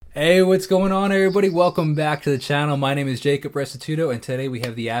Hey, what's going on, everybody? Welcome back to the channel. My name is Jacob Restituto, and today we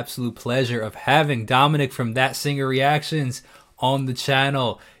have the absolute pleasure of having Dominic from That Singer Reactions on the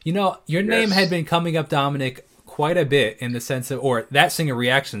channel. You know, your name had Yes. been coming up, Dominic, quite a bit in the sense of, or That Singer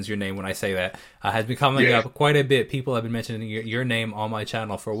Reactions, your name when I say that, has been coming Yeah. up quite a bit. People have been mentioning your name on my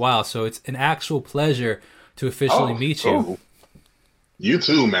channel for a while, so it's an actual pleasure to officially Oh, meet you. cool. You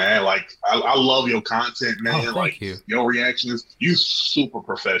too, man. Like I love your content, Oh, man. Like thank you. your reactions. You super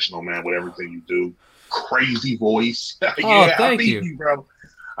professional, man, with everything you do. Crazy voice. Oh, Yeah, I thank peep you. you, bro.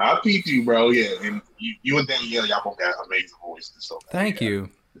 I peep you, bro. Yeah. And you and Danielle, y'all both got amazing voices. So man, Thank yeah. you.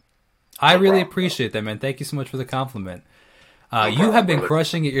 I No really problem, bro. appreciate that, man. Thank you so much for the compliment. No You have problem, been brother.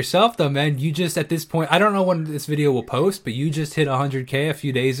 crushing it yourself, though, man. You just at this point, I don't know when this video will post, but you just hit 100K a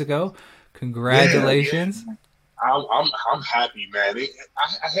few days ago. Yeah, yeah. Congratulations. I'm happy, man.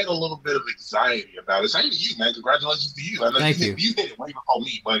 I had a little bit of anxiety about it. Same to you, man. Congratulations to you. I know you Thank hit you. you hit it way before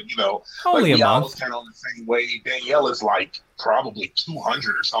me, but like Only a we all month. was kind of on the same wave. Danielle is like probably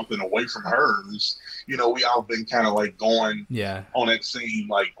 200 or something away from hers. We all been kind of like going Yeah. on that same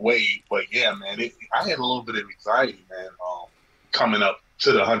like wave. But yeah, man, I had a little bit of anxiety, man, coming up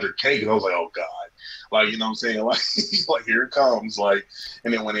to the 100K because I was like, oh God, like you know what I'm saying, like like here it comes, like.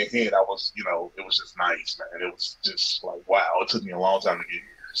 And then when it hit, I was, it was just nice, man. It was just like, wow, it took me a long time to get here.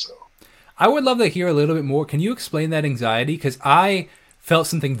 So, I would love to hear a little bit more. Can you explain that anxiety? Because I felt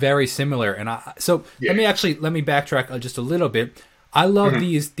something very similar, and so yeah. let me backtrack just a little bit. I love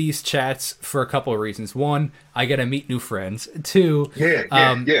Mhm. these chats for a couple of reasons. One, I get to meet new friends. Two, Yeah,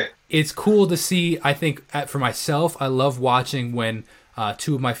 yeah, yeah, it's cool to see. I think for myself, I love watching when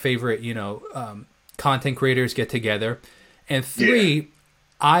two of my favorite, content creators get together. And yeah, three,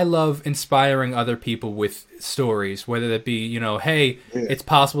 I love inspiring other people with stories, whether that be, hey, yeah. it's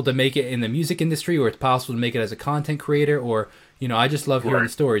possible to make it in the music industry, or it's possible to make it as a content creator, or, I just love hearing Right, the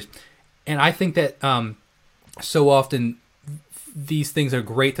stories. And I think that so often these things are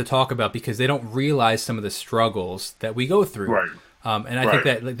great to talk about because they don't realize some of the struggles that we go through. right, And I think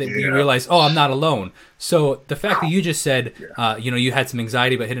right. that we Yeah, realize, oh, I'm not alone. So the fact that you just said, yeah, you had some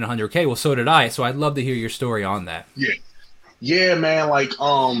anxiety about hitting 100K, well, so did I. So I'd love to hear your story on that. yeah, yeah, man. Like,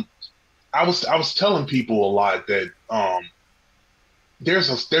 I was telling people a lot that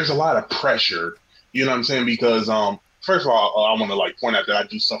there's a lot of pressure. You know what I'm saying? Because first of all, I want to like point out that I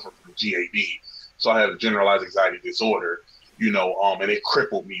do suffer from GAD, so I have a generalized anxiety disorder. And it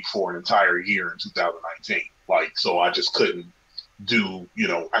crippled me for an entire year in 2019. Like, so I just couldn't do.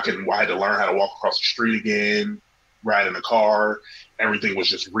 I had to learn how to walk across the street again, ride in a car. Everything was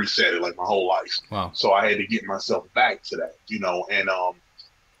just reset, like my whole life. Wow. So I had to get myself back to that.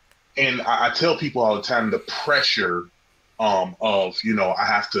 And I tell people all the time the pressure of I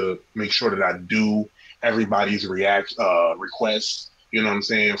have to make sure that I do everybody's requests. You know what I'm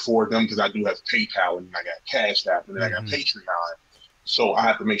saying, for them, because I do have PayPal and I got Cash App and then I got Hmm. Patreon. So I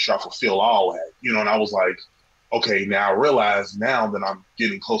have to make sure I fulfill all that. And I was like, okay, now I realize now that I'm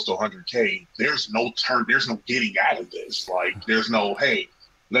getting close to 100K, there's no getting out of this. Like, there's no, hey,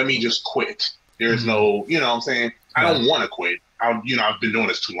 let me just quit. There's Hmm. no, what I'm saying, I Right. don't want to quit. I've been doing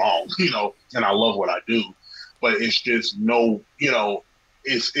this too long, and I love what I do, but it's just no,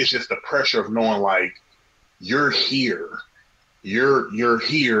 it's just the pressure of knowing like you're here, you're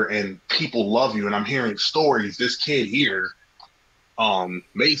here, and people love you, and I'm hearing stories. This kid here,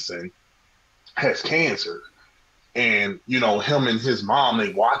 Mason, has cancer, and him and his mom,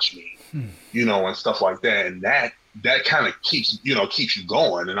 they watch me, Hmm. and stuff like that, and that kind of keeps you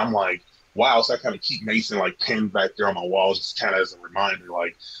going. And I'm like, wow. So I kind of keep Mason like pinned back there on my walls, just kind of as a reminder,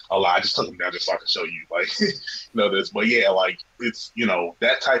 like, a lot. I just took him down just so I could show you, like, this. But yeah, like, it's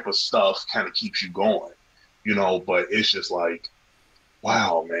that type of stuff kind of keeps you going, But it's just like,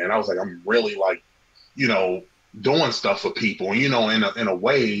 wow, man. I was like, I'm really like, you know doing stuff for people, and in a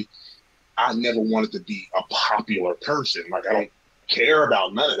way, I never wanted to be a popular person. Like, I don't care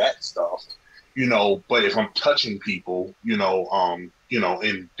about none of that stuff, But if I'm touching people,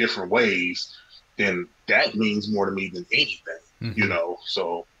 in different ways, then that means more to me than anything, Hmm.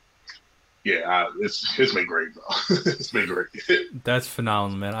 So yeah, it's been great, bro. It's been great. That's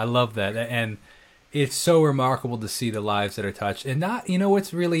phenomenal, man. I love that. And it's so remarkable to see the lives that are touched. And not,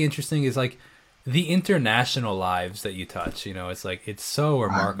 what's really interesting is like the international lives that you touch. It's like, it's so I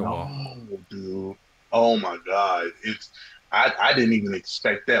remarkable. know, dude. Oh my God, I didn't even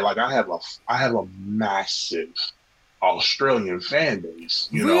expect that. Like, I have a massive Australian fan base,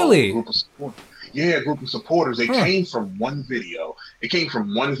 a Really? group of support. Yeah, a group of supporters. It Huh. came from one video. It came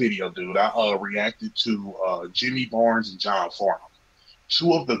from one video, dude. I reacted to Jimmy Barnes and John Farnham.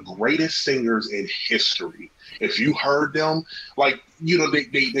 two of the greatest singers in history. If you heard them, like, you know,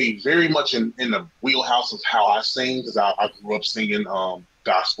 they very much in the wheelhouse of how I sing, because I grew up singing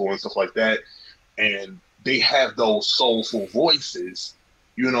gospel and stuff like that. And they have those soulful voices,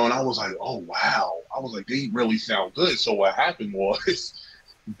 you know, and I was like, oh, wow. I was like, they really sound good. So what happened was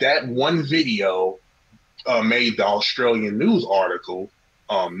that one video made the Australian news article,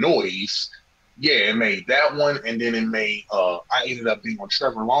 Noise. Yeah, it made that one, and then it made. I ended up being on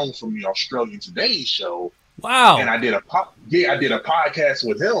Trevor Long from the Australian Today show. Wow! And I did a podcast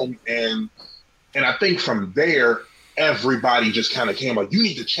with him, and I think from there everybody just kind of came like, you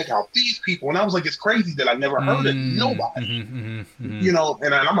need to check out these people, and I was like, it's crazy that I never heard of nobody, you know.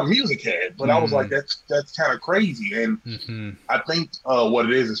 And I'm a music head, but I was like, that's kind of crazy. And I think what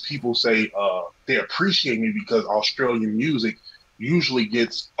it is people say they appreciate me because Australian music usually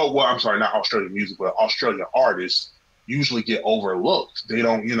gets, I'm sorry, not Australian music, but Australian artists usually get overlooked. They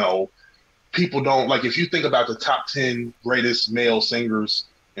don't, you know, people don't, like, if you think about the top 10 greatest male singers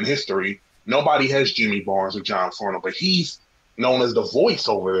in history, nobody has Jimmy Barnes or John Farnham, but he's known as the voice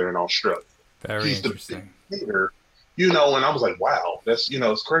over there in Australia. Very interesting. The singer, you know, and I was like, wow, that's, you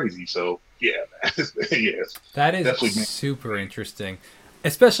know, it's crazy. So, yeah, yes. That is definitely super interesting,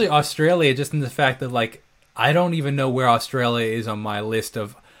 especially Australia, just in the fact that, like, I don't even know where Australia is on my list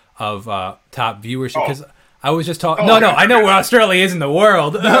of top viewership, because I was just talking. I know where Australia is in the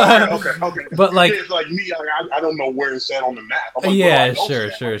world. Okay. But like, it's like me, I don't know where it's at on the map. Like, yeah,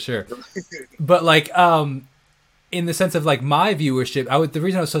 sure. But like, in the sense of like my viewership, the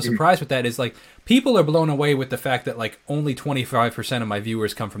reason I was so surprised with that is like people are blown away with the fact that like only 25% of my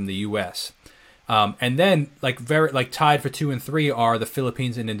viewers come from the U.S. And then like tied for 2 and 3 are the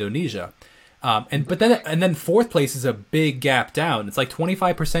Philippines and Indonesia. And then fourth place is a big gap down. It's like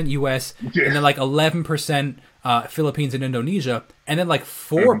 25% US, and then like 11% Philippines and Indonesia, and then like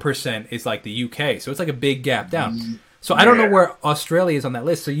 4% is like the UK. So it's like a big gap down. So I don't know where Australia is on that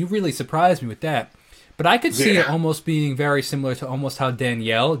list. So you really surprised me with that. But I could see it almost being very similar to almost how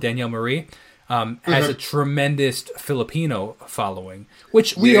Danielle Marie has a tremendous Filipino following,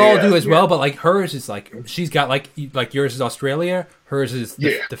 which we all do as well. But like hers is like, she's got like yours is Australia, hers is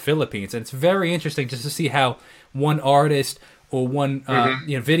the Philippines, and it's very interesting just to see how one artist or one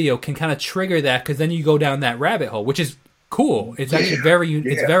video can kind of trigger that, because then you go down that rabbit hole, which is cool. It's actually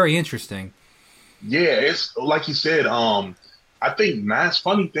it's very interesting. Yeah, it's like you said. I think mine's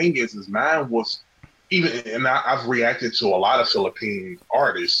funny thing is mine was even, and I've reacted to a lot of Philippine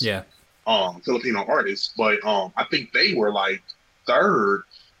artists. Yeah. Filipino artists, but I think they were like third,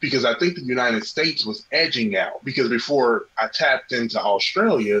 because I think the United States was edging out, because before I tapped into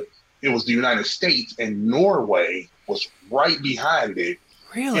Australia, it was the United States, and Norway was right behind it.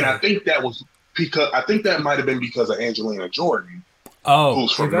 Really? And I think that was might have been because of Angelina Jordan. Oh,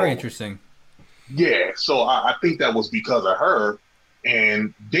 who's from very Norway. Interesting. Yeah, so I think that was because of her.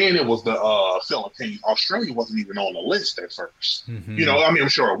 And then it was the Philippines. Australia wasn't even on the list at first. You know, I mean, I'm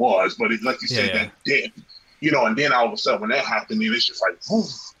sure it was, but like you said, that did. You know, and then all of a sudden when that happened, then it's just like, woof,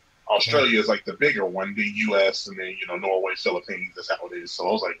 Australia is like the bigger one, the U.S., and then, you know, Norway, Philippines, that's how it is. So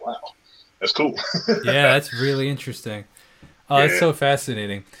I was like, wow, that's cool. Yeah, that's really interesting. Oh, that's so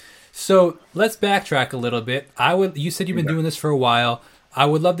fascinating. So let's backtrack a little bit. You said you've been doing this for a while. I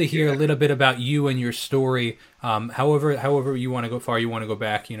would love to hear a little bit about you and your story. However you want to go far, you want to go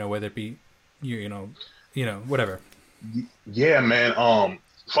back, you know, whether it be, you know, whatever. Yeah, man.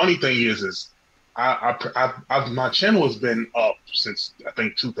 Funny thing is my channel has been up since I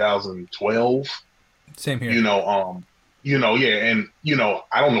think 2012. Same here. You know, and you know,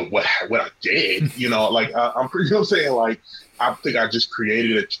 I don't know what I did. You know, like I'm pretty. You know what I'm saying? Like I think I just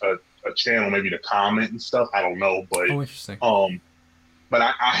created a channel maybe to comment and stuff. I don't know, but interesting. But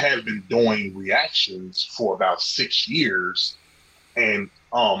I have been doing reactions for about 6 years, and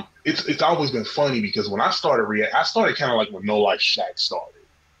it's always been funny because when I started I started kind of like when No Life Shaq started.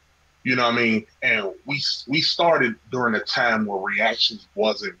 You know what I mean? And we started during a time where reactions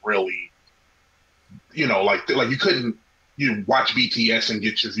wasn't really, you know, like you couldn't watch BTS and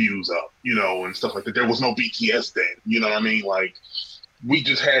get your views up, you know, and stuff like that. There was no BTS then, you know what I mean? Like we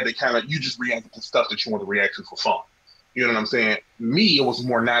just had to you just reacted to stuff that you wanted to react to for fun. You know what I'm saying? Me, it was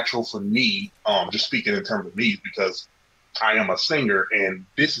more natural for me, just speaking in terms of me, because I am a singer, and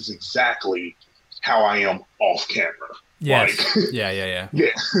this is exactly how I am off camera. Yes. Like, Yeah.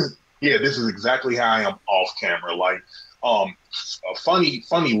 Yeah, this is exactly how I am off camera. Like, a funny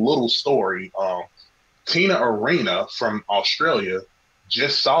little story. Tina Arena from Australia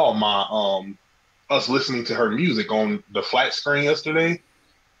just saw my us listening to her music on the flat screen yesterday.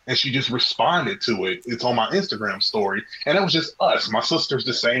 and she just responded to it. It's on my Instagram story, and it was just us. My sister's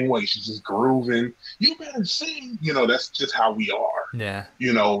the same way. She's just grooving. You better sing. You know, that's just how we are. Yeah.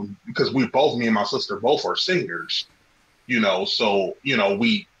 You know, because me and my sister both are singers. You know, so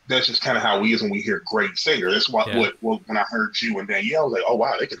we that's just kind of how we is when we hear great singer. That's what when I heard you and Danielle, I was like, oh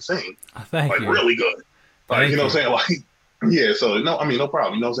wow, they can sing, Thank like you. really good. Like you know what I'm saying, like yeah. So no, I mean no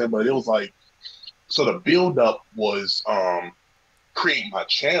problem. You know what I'm saying, but it was like so the build up was creating my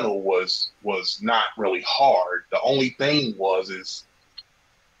channel was not really hard. The only thing is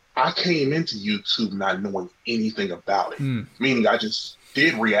I came into YouTube not knowing anything about it. Meaning I just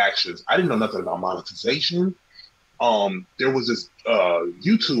did reactions. I didn't know nothing about monetization. There was this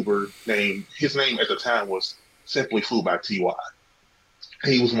YouTuber his name at the time was Simply Food by TY.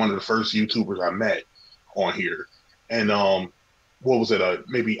 He was one of the first YouTubers I met on here. And what was it?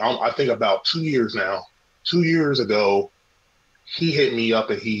 Maybe I think about 2 years now. 2 years ago, he hit me up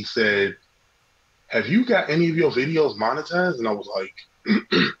and he said, "Have you got any of your videos monetized?" And I was like,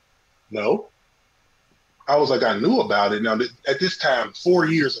 "No." I was like, I knew about it. Now, at this time, 4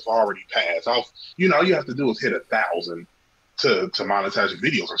 years have already passed. All you have to do is hit 1,000 to monetize your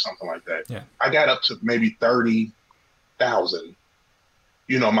videos or something like that. Yeah. I got up to maybe 30,000.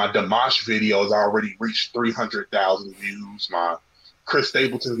 You know, my Dimash videos already reached 300,000 views. My Chris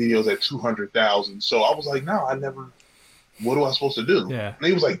Stapleton videos at 200,000. So I was like, no, what am I supposed to do? Yeah. And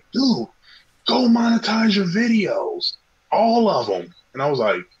he was like, dude, go monetize your videos. All of them. And I was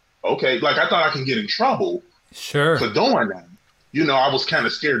like, okay. Like, I thought I can get in trouble for doing that. You know, I was kind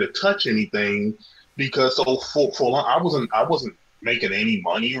of scared to touch anything because for long, I wasn't making any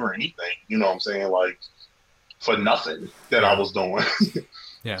money or anything. You know what I'm saying? Like, for nothing that I was doing.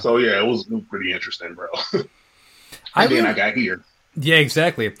 Yeah. So, yeah, it was pretty interesting, bro. I got here. Yeah,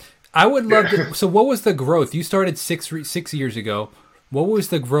 exactly. I would love to. So what was the growth? You started 6 years ago. What was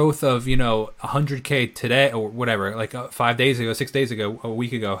the growth of, 100K today or whatever, like 5 days ago, 6 days ago, a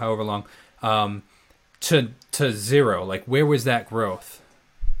week ago, however long, to zero? Like, where was that growth?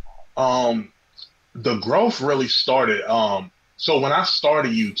 The growth really started. So when I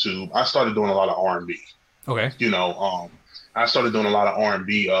started YouTube, I started doing a lot of R&B. Okay. I started doing a lot of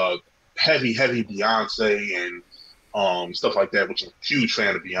R&B, heavy Beyonce and stuff like that, which I'm a huge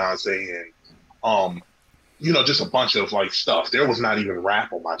fan of Beyonce and just a bunch of like stuff. There was not even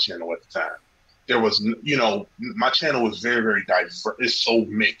rap on my channel at the time. There was, my channel was very, very diverse. It's so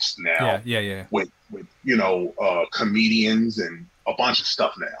mixed now. Yeah. With comedians and a bunch of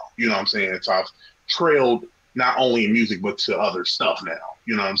stuff now. You know what I'm saying? So I've trailed not only in music but to other stuff now.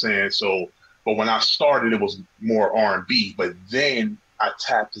 You know what I'm saying? So, but when I started, it was more R&B. But then I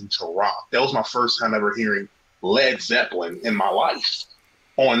tapped into rock. That was my first time ever hearing Led Zeppelin in my life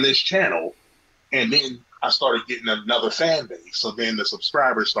on this channel. And then I started getting another fan base. So then the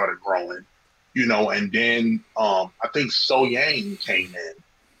subscribers started growing, and then I think So Yang came in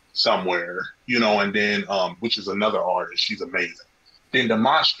somewhere, and then which is another artist. She's amazing. Then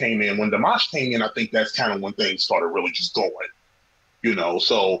Dimash came in. When Dimash came in, I think that's kind of when things started really just going,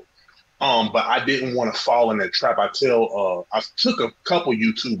 so but I didn't want to fall in that trap. I took a couple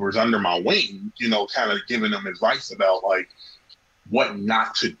YouTubers under my wing, kind of giving them advice about like what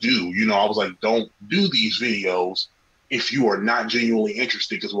not to do. I was like, don't do these videos if you are not genuinely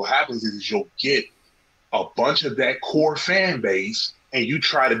interested, because what happens is you'll get a bunch of that core fan base and you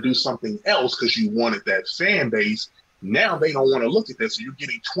try to do something else because you wanted that fan base. Now they don't want to look at that. So you're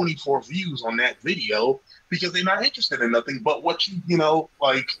getting 24 views on that video because they're not interested in nothing but what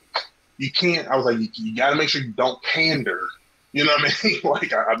like you can't. I was like, you got to make sure you don't pander. You know what I mean?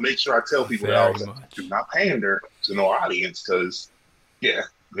 Like I make sure I tell people that do not pander to no audience because, yeah,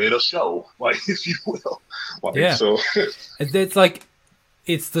 it'll show. Like if you will. Like, yeah. So it's like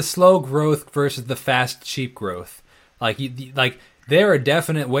it's the slow growth versus the fast, cheap growth. Like there are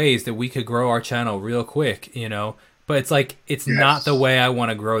definite ways that we could grow our channel real quick, but it's like it's not the way I want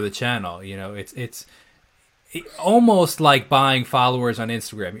to grow the channel. It's almost like buying followers on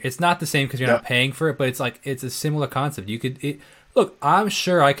Instagram. It's not the same because you're not paying for it, but it's like it's a similar concept. Look, I'm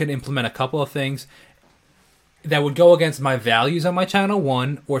sure I could implement a couple of things that would go against my values on my channel,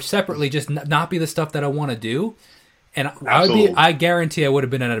 one, or separately just not be the stuff that I want to do. And I guarantee I would have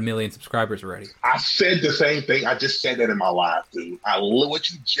been at 1 million subscribers already. I said the same thing. I just said that in my live, dude. What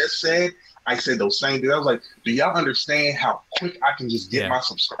you just said, I said those same things. I was like, do y'all understand how quick I can just get my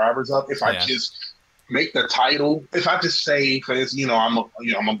subscribers up if I just make the title? If I just say, for instance, I'm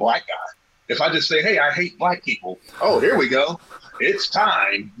a black guy. If I just say, hey, I hate black people. Oh, here we go. It's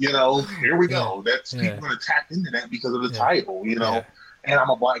time. Here we go. That's people going to tap into that because of the title. And I'm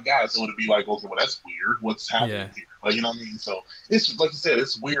a black guy, so it'd be like, okay, well, that's weird. What's happening here? Like, you know what I mean? So it's like you said,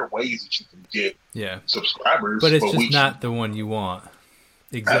 it's weird ways that you can get subscribers, but it's just not the one you want.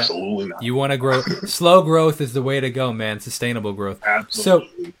 Exactly. Absolutely not. You want to grow. Slow growth is the way to go, man. Sustainable growth.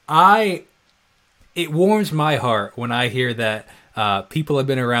 Absolutely. So it warms my heart when I hear that people have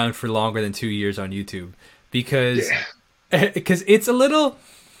been around for longer than 2 years on YouTube, because it's a little,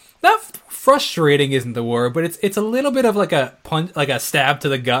 not frustrating isn't the word, but it's a little bit of like a punch, like a stab to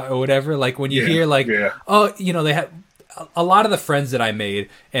the gut or whatever. Like when you hear like, oh, you know, they have a lot of the friends that I made,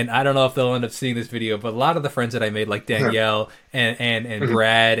 and I don't know if they'll end up seeing this video, but a lot of the friends that I made, like Danielle and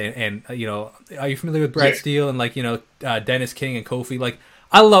Brad and you know, are you familiar with Brad Steele and like, you know, Dennis King and Kofi? Like,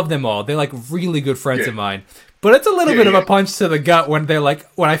 I love them all. They're like really good friends of mine. But it's a little bit of a punch to the gut when they're like,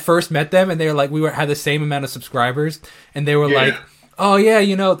 when I first met them and they were like, had the same amount of subscribers, and they were like, oh yeah,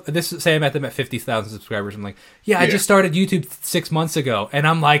 you know, say I met them at 50,000 subscribers. I'm like, I just started YouTube 6 months ago, and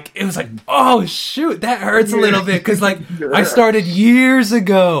I'm like, it was like, oh shoot, that hurts a little bit because like I started years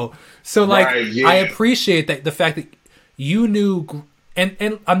ago. So like, I appreciate that, the fact that you knew,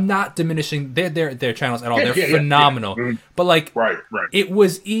 and I'm not diminishing their channels at all. They're phenomenal, but like, it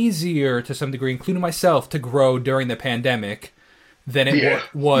was easier to some degree, including myself, to grow during the pandemic than it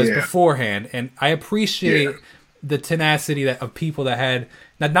was beforehand, and I appreciate the tenacity of people that had,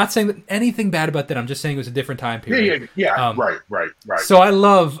 not saying that anything bad about that. I'm just saying it was a different time period. Right. So I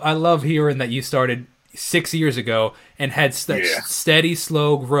love hearing that you started 6 years ago and had steady,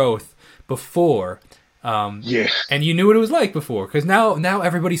 slow growth before. And you knew what it was like before, because now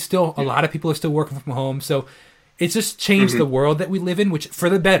everybody's still, a lot of people are still working from home. So it's just changed the world that we live in, which for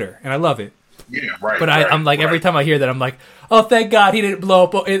the better, and I love it. But I'm like, every time I hear that, I'm like, oh, thank God he didn't blow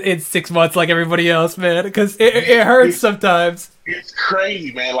up in 6 months like everybody else, man, because it hurts sometimes. It's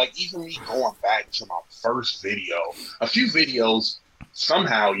crazy, man. Like, even me going back to my first video, a few videos,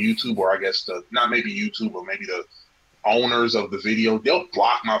 somehow YouTube, or I guess not maybe YouTube, or maybe the owners of the video, they'll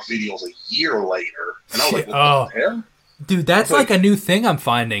block my videos a year later. And I was like, what the hell? Dude, that's like a new thing I'm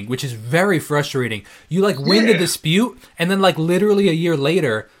finding, which is very frustrating. You like win the dispute, and then like literally a year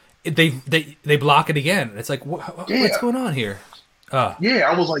later, they block it again. It's like, what's going on here? I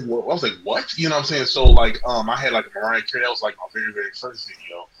was like, what? You know what I'm saying? So like, I had like a Mariah Carey, that was like my very, very first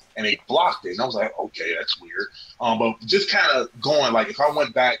video, and they blocked it, and I was like, okay, that's weird. But just kind of going, like, if I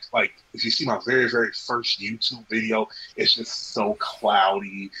went back, like, if you see my very, very first YouTube video, it's just so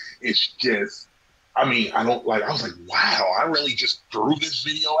cloudy. It's just, I mean, I was like, wow, I really just threw this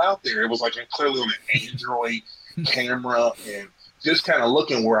video out there. It was like, I'm clearly on an Android camera, and just kind of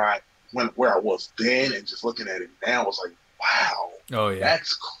looking where I was then, and just looking at it now, I was like, wow,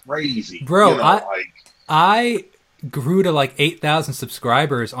 that's crazy, bro. You know, I grew to like 8,000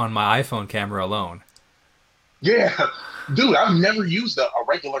 subscribers on my iPhone camera alone. Yeah, dude, I've never used a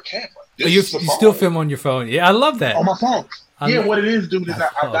regular camera. You still film on your phone? Yeah, I love that on my phone. What it is, dude, is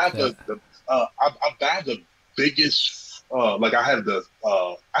I buy the biggest. Like I had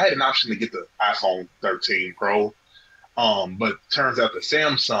an option to get the iPhone 13 Pro. But turns out the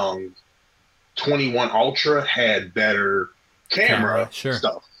Samsung 21 Ultra had better camera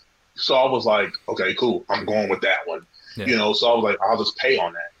stuff. So I was like, okay, cool. I'm going with that one. Yeah. You know, so I was like, I'll just pay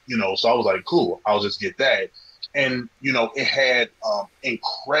on that. You know, so I was like, cool, I'll just get that. And, you know, it had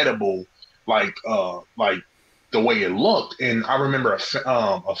incredible, like the way it looked. And I remember a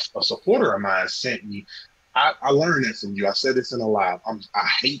supporter of mine sent me, I learned that from you. I said this in a live. I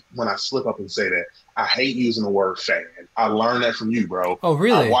hate when I slip up and say that. I hate using the word fan. I learned that from you, bro. Oh,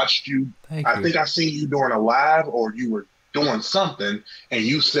 really? I watched you. I think I seen you during a live, or you were doing something, and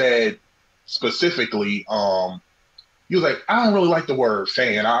you said specifically, you was like, I don't really like the word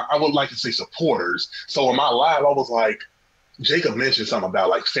fan. I would like to say supporters. So in my live, I was like, Jacob mentioned something about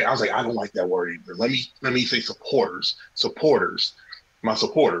like fan. I was like, I don't like that word either. Let me say supporters. My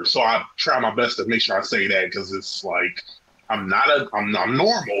supporters. So I try my best to make sure I say that, because it's like, I'm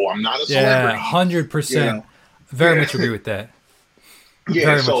normal. I'm not a celebrity. 100%. Very much agree with that. I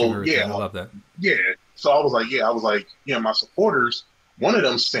love that. Yeah. So I was like, my supporters, one of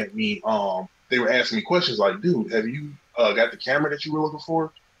them sent me, they were asking me questions like, dude, have you got the camera that you were looking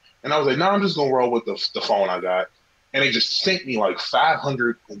for? And I was like, no, I'm just going to roll with the phone I got. And they just sent me like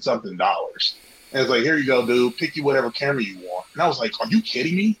 $500 and something. And it's like, here you go, dude. Pick you whatever camera you want. And I was like, are you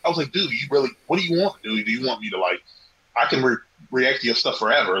kidding me? I was like, dude, what do you want, dude? Do you want me to like, I can react to your stuff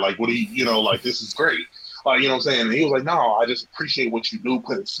forever. Like, what do you like, this is great. You know what I'm saying? And he was like, no, I just appreciate what you do,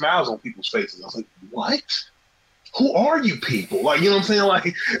 putting smiles on people's faces. I was like, what? Who are you people? Like, you know what I'm saying?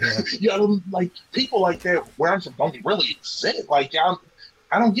 Like, like people like that where I'm from don't really exist. Like,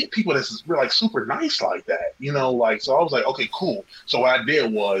 I don't get people that's like super nice like that, you know. Like, so I was like, okay, cool. So what I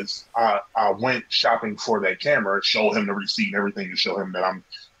did was I went shopping for that camera, showed him the receipt and everything, to show him that I'm.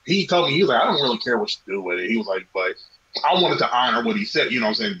 He told me, he was like, I don't really care what you do with it. He was like, but I wanted to honor what he said, you know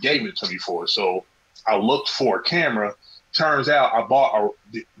what I'm saying? Gave it to me for. So I looked for a camera. Turns out I bought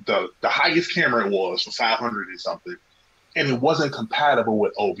the highest camera it was for 500 and something, and it wasn't compatible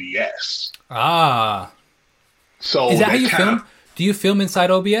with OBS. Ah. So is that how you film? Do you film inside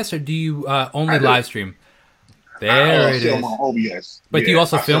OBS or do you only live stream? There it is. I film on OBS. But do you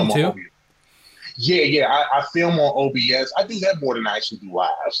also film too? Yeah. I film on OBS. I do that more than I actually do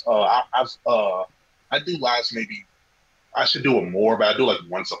lives. I do lives maybe. I should do it more, but I do like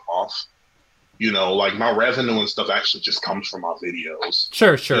once a month. You know, like my revenue and stuff actually just comes from my videos.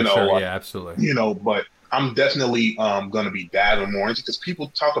 Sure. Yeah, absolutely. You know, but I'm definitely going to be dabbling more into, because people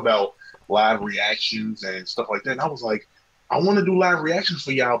talk about live reactions and stuff like that. And I was like, I want to do live reactions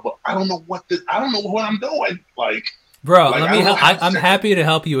for y'all, but I don't know what I'm doing. Like, bro, I'm happy to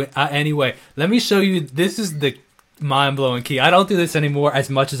help you anyway. Let me show you. This is the mind blowing key. I don't do this anymore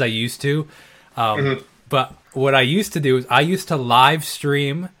as much as I used to. But what I used to do is I used to live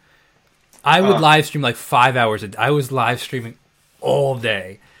stream. I would live stream like 5 hours a day. I was live streaming all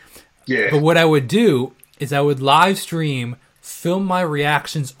day. Yeah. But what I would do is I would live stream, film my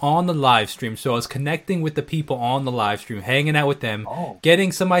reactions on the live stream. So I was connecting with the people on the live stream, hanging out with them,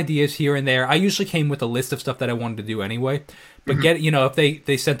 getting some ideas here and there. I usually came with a list of stuff that I wanted to do anyway. But if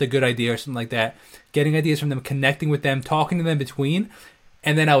they sent a good idea or something like that, getting ideas from them, connecting with them, talking to them between.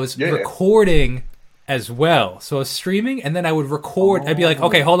 And then I was recording as well. So I was streaming, and then I would record. I'd be like,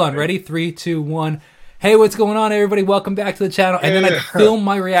 okay, hold on, ready? 3, 2, 1. Hey, what's going on, everybody? Welcome back to the channel. And then I'd film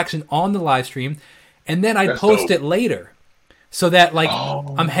my reaction on the live stream, and then I'd post it later. So that, like,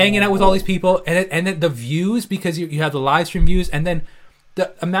 I'm hanging out with all these people, and then the views, because you have the live stream views, and then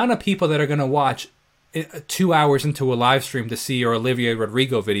the amount of people that are going to watch 2 hours into a live stream to see your Olivia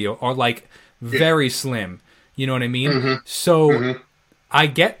Rodrigo video are, like, very slim. You know what I mean? So I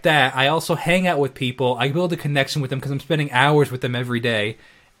get that. I also hang out with people. I build a connection with them because I'm spending hours with them every day.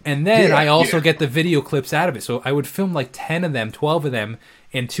 And then I also get the video clips out of it. So I would film like 10 of them, 12 of them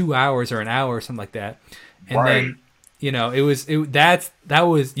in 2 hours or an hour or something like that. And then, you know, that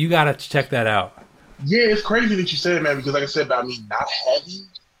was, you got to check that out. Yeah, it's crazy that you said, man, because like I said about me not having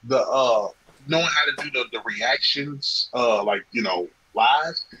the, knowing how to do the reactions, like, you know,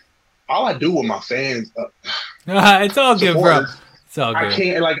 live. All I do with my fans, it's all good, bro. It's all good. I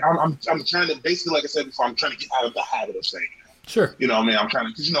can't, like, I'm trying to, basically, like I said before, I'm trying to get out of the habit of saying that. Sure. You know what I mean? I'm trying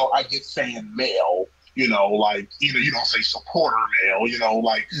to, because, you know, I get fan mail, you know, like, either you don't say supporter mail, you know,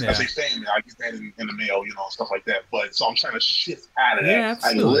 like, I say fan mail, I get that in the mail, you know, stuff like that. But, so I'm trying to shift out of that. Yeah,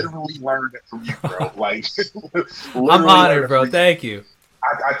 absolutely. I literally learned that from you, bro. Like, I'm honored, bro. Thank you.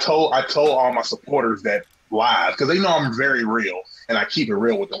 I told all my supporters that live, because they know I'm very real. And I keep it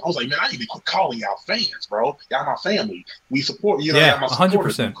real with them. I was like, man, I need to quit calling y'all fans, bro. Y'all my family. We support, you know, y'all my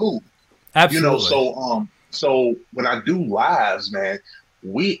supporters. 100%. Cool. Absolutely. You know, so when I do lives, man,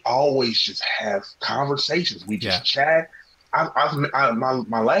 we always just have conversations. We just chat.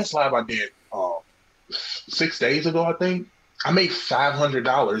 My last live I did 6 days ago, I think. I made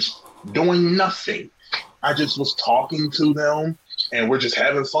 $500 doing nothing. I just was talking to them, and we're just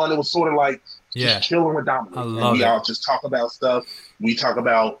having fun. It was sort of like just chilling with Dominic. And we all just talk about stuff. We talk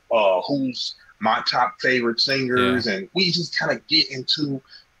about who's my top favorite singers, and we just kind of get into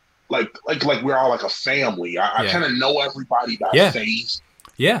like we're all like a family. I kind of know everybody by face.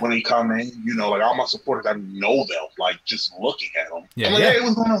 Yeah. When they come in, you know, like all my supporters, I know them, like just looking at them. Yeah. I'm like, hey,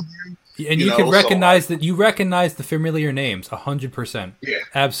 what's going on, man? And you can recognize that you recognize the familiar names 100%. Yeah.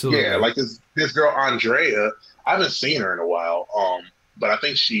 Absolutely. Yeah. Like this girl, Andrea, I haven't seen her in a while. But I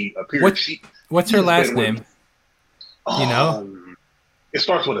think she appeared. What's her last name? You know? It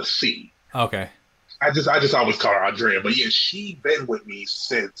starts with a C. Okay. I just always call her Andrea. But yeah, she been with me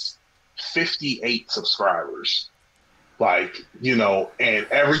since 58 subscribers. Like, you know, and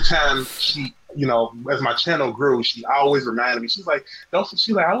every time she, you know, as my channel grew, she always reminded me. She's like, I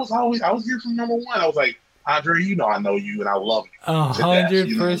was here from number one. I was like, Andre, you know I know you and I love you.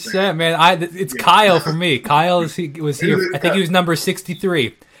 100%, man. It's Kyle for me. Kyle was here. I think he was number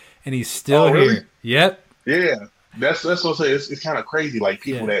 63, and he's still here. Really? Yep. Yeah, that's what I'm saying. It's kind of crazy, like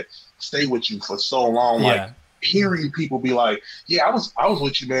people that stay with you for so long. Like hearing people be like, "Yeah, I was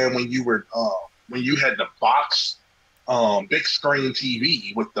with you, man, when you were when you had the box, big screen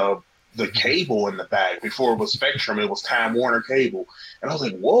TV with the cable in the back. Before it was Spectrum, it was Time Warner cable." And I was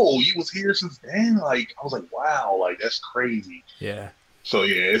like, whoa, you was here since then? Like, I was like, wow, like that's crazy. Yeah. So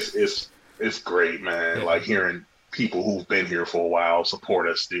yeah, it's great, man. Yeah. Like hearing people who've been here for a while support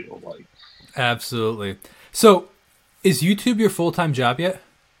us still. Like, Absolutely. So, is YouTube your full-time job yet?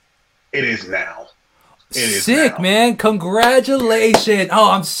 it is now. It is Sick, now. man. Congratulations.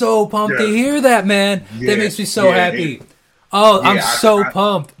 Oh, I'm so pumped to Yeah. hear that, man. Yeah. That makes me so Yeah, happy. Oh, I'm Yeah, so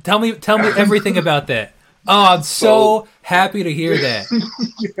pumped. Tell me everything about that. Oh, I'm so happy to hear that.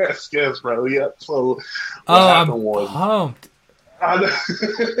 yes, bro. Yep. So what I'm happened was, pumped. I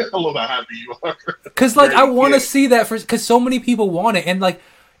love how happy you are. Cause like I want to Yeah. see that because so many people want it, and like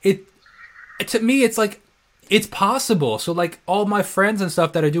it to me, it's like it's possible. So like all my friends and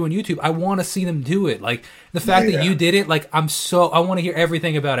stuff that are doing YouTube, I want to see them do it. Like the fact that Yeah. you did it, like I want to hear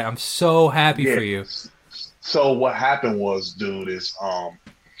everything about it. I'm so happy Yeah. for you. So what happened was, dude, is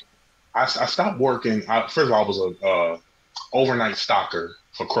I stopped working. First of all, I was a overnight stocker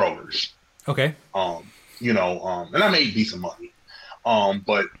for Kroger's. Okay. And I made decent money.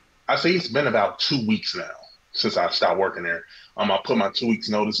 But I say it's been about 2 weeks now since I stopped working there. I put my 2 weeks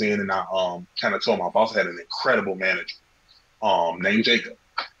notice in, and I kind of told my boss I had an incredible manager named Jacob,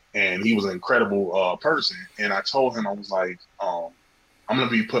 and he was an incredible person. And I told him, I was like, I'm gonna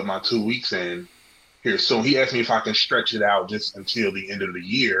be putting my 2 weeks in here soon. He asked me if I can stretch it out just until the end of the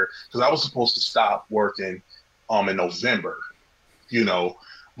year because I was supposed to stop working in November,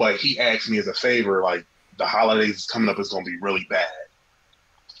 but he asked me as a favor, like, the holidays coming up is going to be really bad.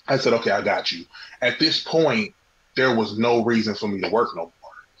 I said, okay, I got you. At this point, there was no reason for me to work no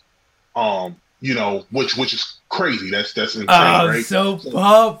more. Which is crazy. That's insane, I'm right? so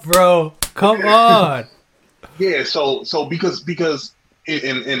pumped, bro. Come on. Yeah. So because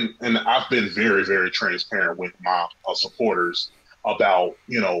and I've been very, very transparent with my supporters about,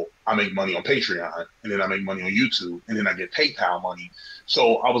 I make money on Patreon, and then I make money on YouTube, and then I get PayPal money.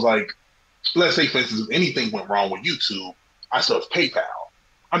 So I was like, let's say, for instance, if anything went wrong with YouTube, I still have PayPal.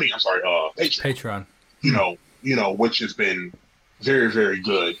 Patreon. Patreon. Which has been very, very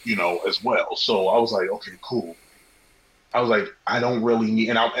good, as well. So I was like, okay, cool. I was like, I don't really need,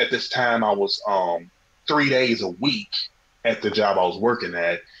 and at this time I was 3 days a week at the job I was working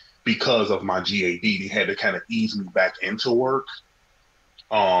at because of my GAD. They had to kind of ease me back into work.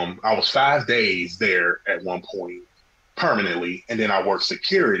 I was 5 days there at one point permanently, and then I worked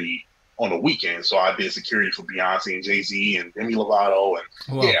security on the weekend. So I did security for Beyonce and Jay-Z and Demi Lovato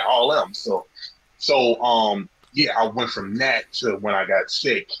and all them. So I went from that to when I got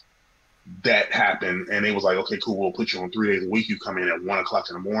sick. That happened, and it was like, okay, cool, we'll put you on 3 days a week. You come in at 1 o'clock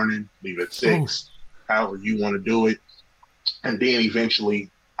in the morning, leave at 6, however you want to do it. And then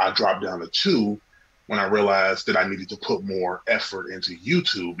eventually I dropped down to 2 when I realized that I needed to put more effort into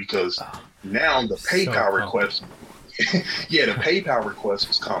YouTube because now the PayPal request, the PayPal request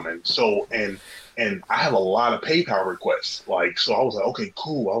was coming. So, and I have a lot of PayPal requests. So I was like, okay,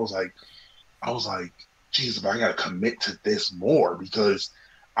 cool. I was like, Jesus, but I got to commit to this more because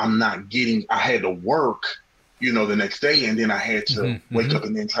I'm not getting, I had to work, the next day, and then I had to wake up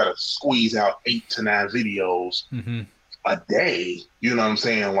and then try to squeeze out 8 to 9 videos a day, you know what I'm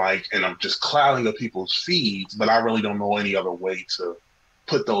saying? And I'm just clouding up people's feeds, but I really don't know any other way to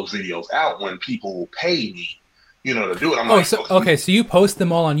put those videos out when people will pay me, to do it. I'm So you post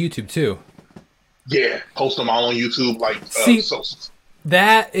them all on YouTube too? Yeah, post them all on YouTube.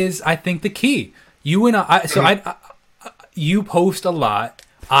 That is, I think, the key. You and I you post a lot,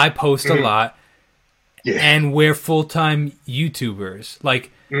 I post a lot, and we're full-time YouTubers.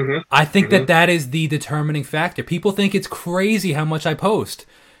 I think that is the determining factor. People think it's crazy how much I post,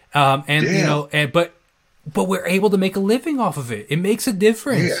 but we're able to make a living off of it. It makes a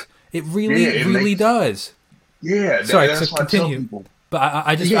difference. Yeah. It really does. Yeah. Sorry, so continue. But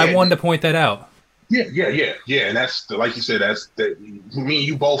I wanted to point that out. Yeah. And that's like you said. That's that. Me and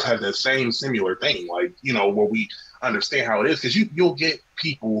you both have the same similar thing. Where we understand how it is, because you'll get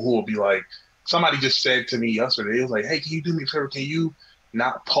people who will be like, somebody just said to me yesterday, it was like, hey, can you do me a favor? Can you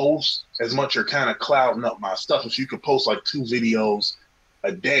not post as much? You're kind of clouding up my stuff. If you could post 2 videos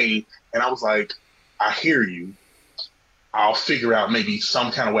a day. And I was like, I hear you. I'll figure out maybe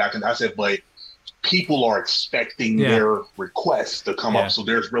some kind of way I said, but people are expecting their requests to come up. So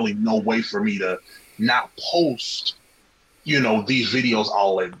there's really no way for me to not post, these videos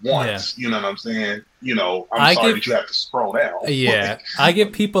all at once. Yeah. You know what I'm saying? I'm sorry that you have to scroll down. Yeah. I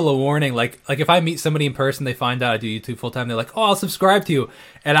give people a warning. Like if I meet somebody in person, they find out I do YouTube full time, they're like, oh, I'll subscribe to you.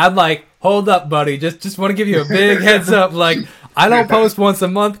 And I'm like, hold up, buddy. Just want to give you a big heads up. I don't post once a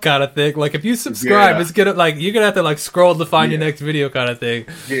month kind of thing. If you subscribe, it's gonna you're gonna have to scroll to find your next video kind of thing.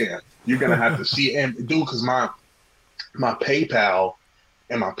 Yeah. You're gonna have to see, and dude, because my PayPal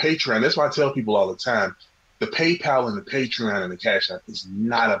and my Patreon, that's why I tell people all the time, the PayPal and the Patreon and the Cash App is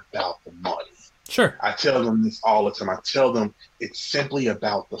not about the money. Sure. I tell them this all the time. I tell them it's simply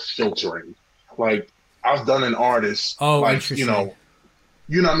about the filtering. Like I've done an artist, Oh, like interesting. you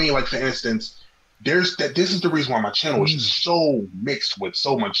know what I mean. Like for instance, there's that. This is the reason why my channel is just so mixed with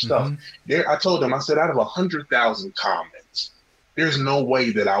so much stuff. Mm-hmm. I told them, I said, out of 100,000 comments, there's no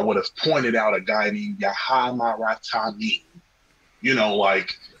way that I would have pointed out a guy named Yaha Maratani.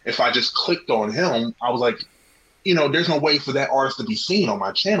 Like if I just clicked on him, I was like, there's no way for that artist to be seen on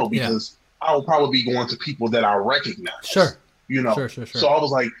my channel because I will probably be going to people that I recognize. Sure. Sure. So I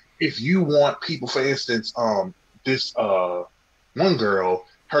was like, if you want people, for instance, this one girl,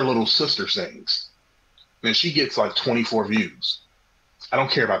 her little sister sings, and she gets like 24 views. I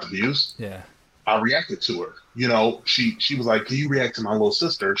don't care about the views. Yeah. I reacted to her. She was like, "Can you react to my little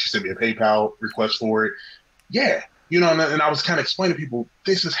sister?" She sent me a PayPal request for it. Yeah. And I was kind of explaining to people,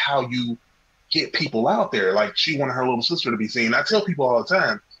 this is how you get people out there. Like she wanted her little sister to be seen. I tell people all the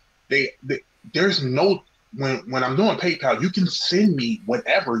time, there's no when I'm doing PayPal, you can send me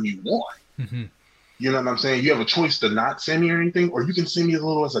whatever you want. Mm-hmm. You know what I'm saying? You have a choice to not send me or anything, or you can send me as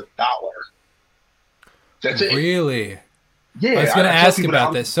little as $1. That's it. Really? Yeah. I was going to ask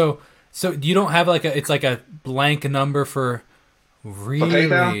about this. So you don't have it's like a blank number for really?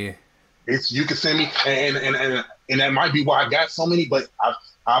 For PayPal? You can send me, and that might be why I got so many, but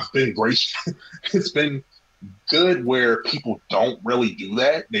I've been gracious. It's been good where people don't really do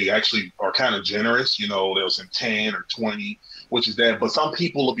that. They actually are kind of generous. They'll send 10 or 20, which is that. But some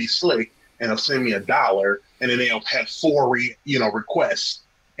people will be slick and they'll send me $1, and then they'll have 4 requests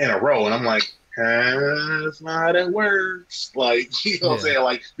in a row, and I'm like, that's not how that works. Like, what I'm saying?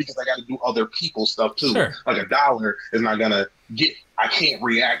 Like, because I got to do other people's stuff too. Sure. Like $1 is not gonna I can't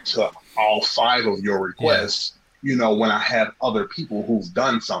react to all 5 of your requests. When I have other people who've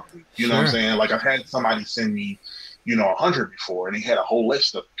done something, what I'm saying? Like I've had somebody send me, 100 before, and they had a whole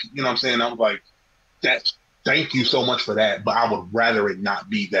list of, what I'm saying? I was like, thank you so much for that, but I would rather it not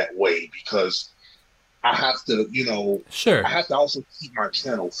be that way because I have to, sure. I have to also keep my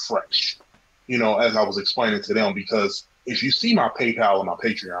channel fresh, as I was explaining to them, because if you see my PayPal and my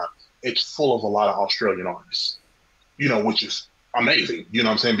Patreon, it's full of a lot of Australian artists, which is amazing. What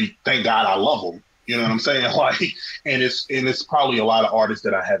I'm saying? Thank God I love them. You know what I'm saying? Like, and it's probably a lot of artists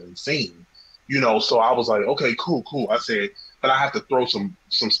that I haven't seen, so I was like, okay, cool. I said, but I have to throw some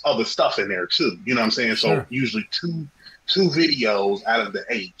other stuff in there too. You know what I'm saying? Sure. So usually two videos out of the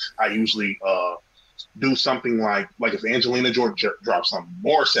 8, I usually do something like if Angelina George drops something,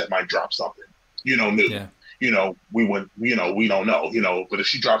 Morissette might drop something, new. Yeah. We don't know, but if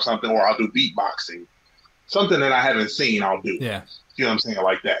she drops something, or I'll do beatboxing, something that I haven't seen, I'll do. Yeah. You know what I'm saying?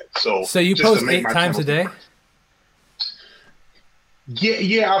 Like that. So you post 8 times a day?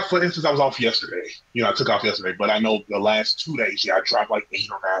 Yeah. For instance, I was off yesterday. I took off yesterday, but I know the last 2 days, I dropped like 8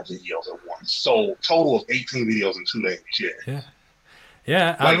 or 9 videos at once. So total of 18 videos in 2 days. Yeah.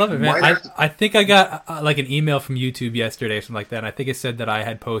 Yeah, I love it, man. I think I got like an email from YouTube yesterday or something like that, and I think it said that I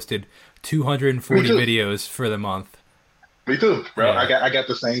had posted 240 videos for the month. Me too, bro. Yeah. I got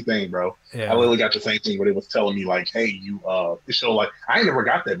the same thing, bro. Yeah. I literally got the same thing where they was telling me like, hey, it showed like I ain't never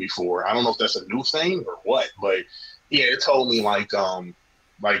got that before. I don't know if that's a new thing or what, but yeah, it told me like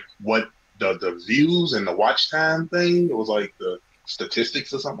what the views and the watch time thing. It was like the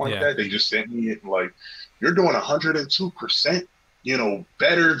statistics or something like that. They just sent me it like you're doing 102%,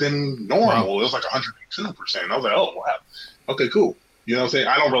 better than normal. Wow. It was like 102%. I was like, oh wow, okay, cool. You know what I'm saying?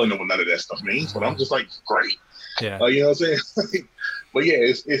 I don't really know what none of that stuff means, but I'm just like, great. Yeah. You know what I'm saying? But yeah,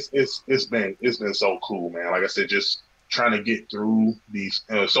 it's been so cool, man. Like I said, just trying to get through these.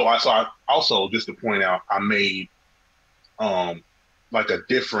 So I also, just to point out, I made like a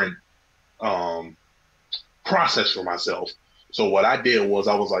different process for myself. So what I did was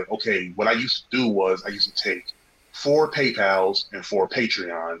I was like, okay, what I used to do was I used to take 4 PayPals and 4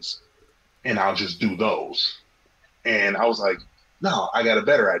 Patreons, and I'll just do those. And I was like, no, I got a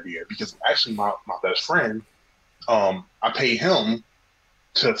better idea, because actually my best friend, I pay him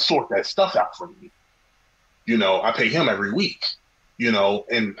to sort that stuff out for me. I pay him every week,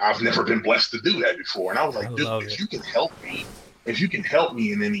 and I've never been blessed to do that before. And I was like, dude, if you can help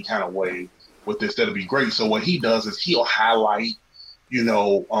me in any kind of way with this, that'll be great. So what he does is he'll highlight,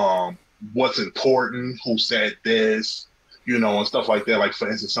 what's important, who said this, and stuff like that. Like, for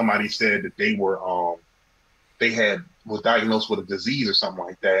instance, somebody said that they was diagnosed with a disease or something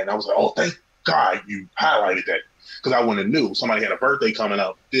like that. And I was like, oh, thank God you highlighted that, because I wouldn't have knew. Somebody had a birthday coming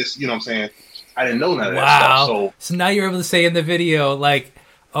up. This, you know what I'm saying? I didn't know none of that stuff. So now you're able to say in the video, like,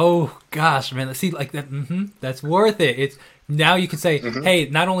 oh gosh, man, see, like that. That's worth it. It's now you can say, hey,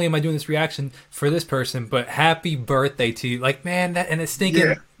 not only am I doing this reaction for this person, but happy birthday to you. Like, man, that and it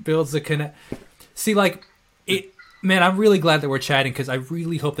stinking builds the connect. See, like, it, man, I'm really glad that we're chatting because I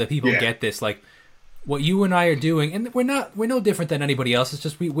really hope that people get this. Like, what you and I are doing, and we're no different than anybody else. It's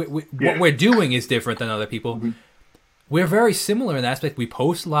just what we're doing is different than other people. Mm-hmm. We're very similar in that aspect. We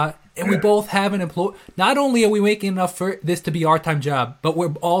post a lot, and we both have an employee. Not only are we making enough for this to be our time job, but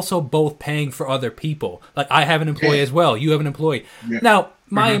we're also both paying for other people. Like, I have an employee as well. You have an employee. Yeah. Now,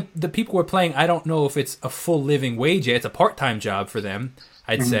 the people we're playing, I don't know if it's a full living wage yet. It's a part-time job for them,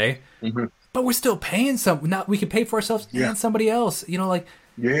 I'd say. Mm-hmm. But we're still paying some. Now we can pay for ourselves and somebody else. You know, like,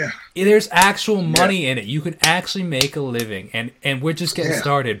 there's actual money in it. You can actually make a living, and we're just getting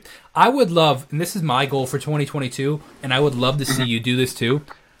started. I would love, and this is my goal for 2022, and I would love to see you do this too.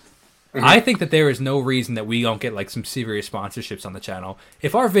 Mm-hmm. I think that there is no reason that we don't get like some serious sponsorships on the channel.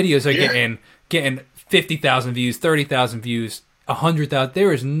 If our videos are getting 50,000 views, 30,000 views, 100,000,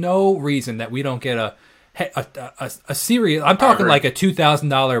 there is no reason that we don't get a serious. I'm talking like a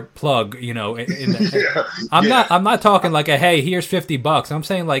 $2,000 plug. You know, I'm not talking like a hey, here's $50. I'm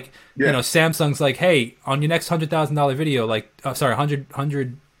saying like you know, Samsung's like, hey, on your next $100,000 video, like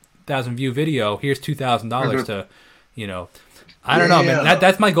 100,000 view video, here's $2,000 to, you know. I don't know, man.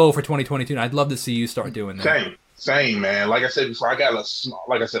 That's my goal for 2022. And I'd love to see you start doing that. Same, man. Like I said before, I got a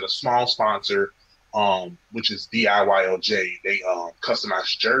small sponsor, which is DIYLJ. They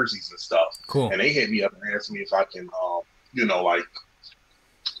customize jerseys and stuff. Cool. And they hit me up and asked me if I can,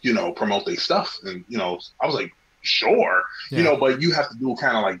 promote their stuff. And I was like, sure. But you have to do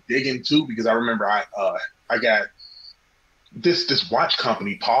kind of like digging too, because I remember I got this watch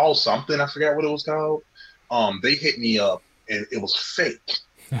company, Paul something, I forgot what it was called. They hit me up. And it was fake.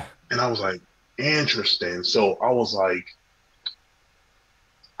 And I was like, interesting. So I was like,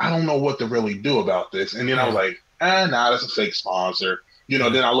 I don't know what to really do about this. And then I was like, that's a fake sponsor. Then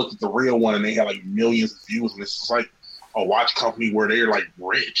I looked at the real one and they had like millions of views. And it's like a watch company where they're like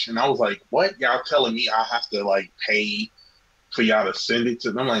rich. And I was like, what? Y'all telling me I have to like pay for y'all to send it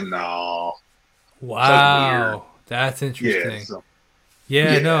to them? I'm like, no. Wow. Like, that's interesting. Yeah, so.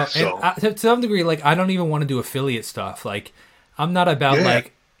 No, so. And to some degree, like, I don't even want to do affiliate stuff. Like, I'm not about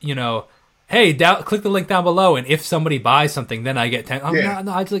like, hey, click the link down below, and if somebody buys something, then I get 10.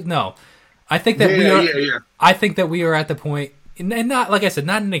 No, I just like no. I think that we are. I think that we are at the point, and not like I said,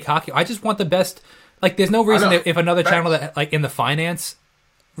 not in a cocky. I just want the best. Like, there's no reason if another channel that like in the finance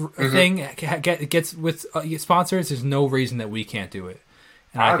thing gets with sponsors, there's no reason that we can't do it.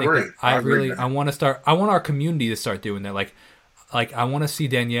 And I think that I want to start. I want our community to start doing that. Like I want to see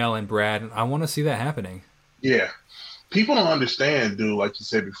Danielle and Brad, and I want to see that happening. Yeah. People don't understand, dude, like you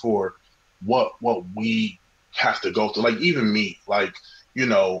said before, what we have to go through. Like, even me, like,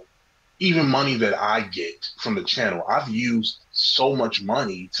 even money that I get from the channel, I've used so much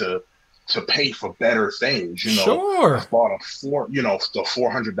money to pay for better things, Sure. I bought the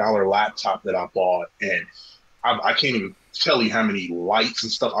 $400 laptop that I bought, and I can't even tell you how many lights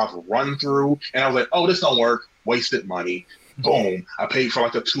and stuff I've run through. And I was like, oh, this don't work. Wasted money. Boom. I paid for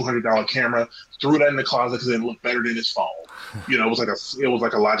like a $200 camera, threw that in the closet because it looked better than his phone. It was like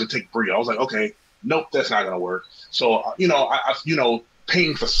a Logitech Brio. I was like, okay, nope, that's not gonna work. So I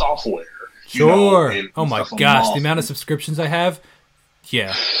paying for software. Sure. Oh my gosh, the amount of subscriptions I have.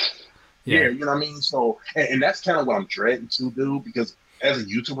 Yeah. You know what I mean? So and that's kind of what I'm dreading to do, because as a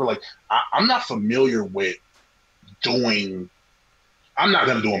YouTuber, like I'm not familiar with doing. I'm not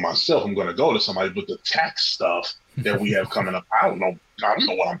going to do it myself. I'm going to go to somebody. But the tax stuff that we have coming up, I don't know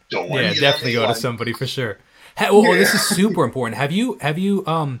what I'm doing. Yeah, definitely go to somebody for sure. This is super important. Have you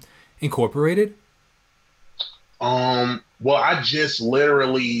incorporated? Well, I just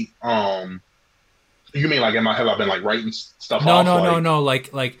literally. You mean like have I been like writing stuff? No.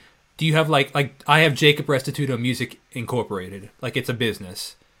 Like, do you have like I have Jacob Restituto Music Incorporated? Like, it's a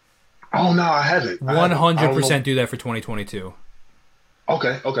business. Oh no, I haven't. 100% do that for 2022.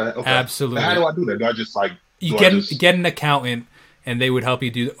 Okay. Absolutely. How do I do that? Do I just like get an accountant, and they would help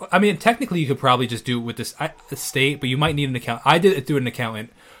you do? I mean, technically, you could probably just do it with the state, but you might need an account. I did it through an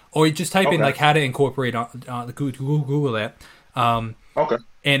accountant, or you just type in like how to incorporate on Google that. Okay.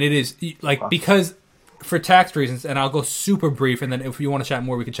 And it is like because for tax reasons, and I'll go super brief, and then if you want to chat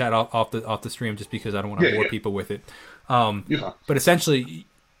more, we can chat off the stream, just because I don't want to bore people with it. But essentially,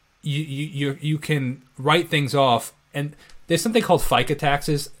 you can write things off, and there's something called FICA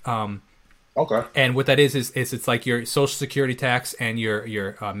taxes. Okay. And what that is it's like your Social Security tax and your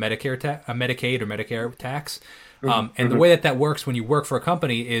Medicaid or Medicare tax. And the way that works when you work for a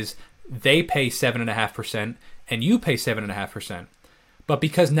company is they pay 7.5% and you pay 7.5%. But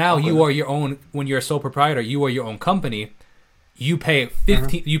because now you are your own, when you're a sole proprietor, you are your own company. You pay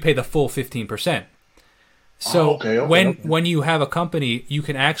 15. You pay the full 15%. So when you have a company, you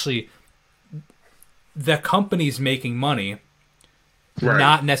can actually the company's making money, Right.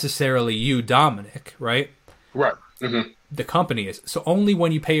 not necessarily you, Dominic, right? Right. Mm-hmm. The company is. So only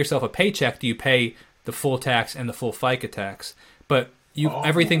when you pay yourself a paycheck do you pay the full tax and the full FICA tax. But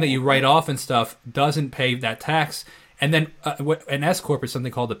everything that you write off and stuff doesn't pay that tax. And then an S corp is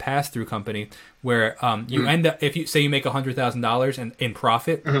something called a pass-through company, where you end up, if you say you make $100,000 in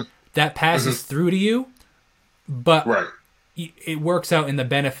profit, that passes through to you, but Right. it works out in the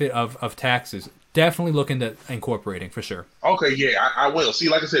benefit of taxes. Definitely look into incorporating for sure. Okay, yeah, I will. See,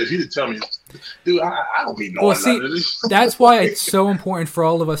 like I said, if you didn't tell me, dude, I don't be knowing Well, see, none of this. that's why it's so important for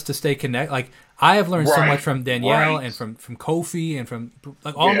all of us to stay connected. Like, I have learned so Right, much from Danielle right. and from Kofi and from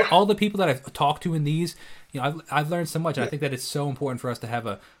like Yeah. all the people that I've talked to in these. You know, I've learned so much. And I think that it's so important for us to have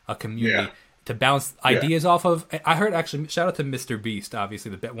a community Yeah. to bounce ideas off of. I heard, actually, shout out to Mr. Beast,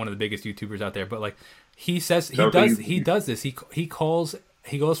 obviously one of the biggest YouTubers out there. But like, he says he does this.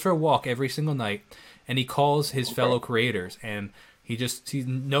 He goes for a walk every single night, and he calls his fellow creators, and he's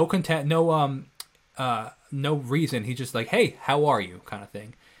no content, no reason. He's just like, hey, how are you, kind of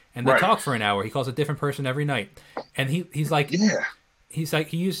thing. And they Right. talk for an hour. He calls a different person every night, and he's like, Yeah. he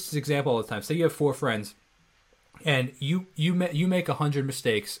uses this example all the time. Say you have 4 friends, and you make 100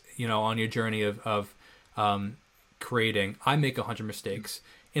 mistakes, you know, on your journey of creating. I make 100 mistakes.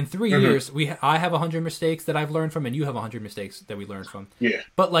 In 3 years, I have 100 mistakes that I've learned from, and you have 100 mistakes that we learned from. Yeah.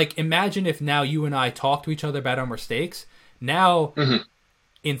 But like, imagine if now you and I talk to each other about our mistakes. Now,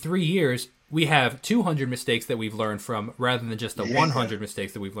 in 3 years, we have 200 mistakes that we've learned from, rather than just the 100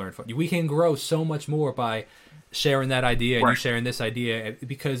 mistakes that we've learned from. We can grow so much more by sharing that idea, and you sharing this idea,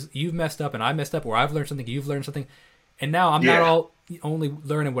 because you've messed up and I messed up, or I've learned something, you've learned something, and now I'm not only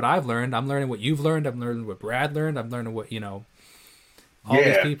learning what I've learned. I'm learning what you've learned. I'm learning what Brad learned. I'm learning what, you know, all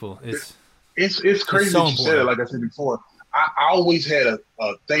these people. It's crazy so that you said it. Like I said before, I always had a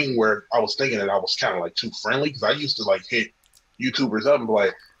thing where I was thinking that I was kind of like too friendly, because I used to like hit YouTubers up and be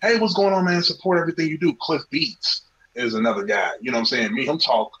like, hey, what's going on, man? Support everything you do. Cliff Beats is another guy. You know what I'm saying? Me, him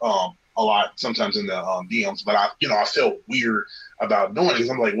talk a lot sometimes in the DMs, but I felt weird about doing it, because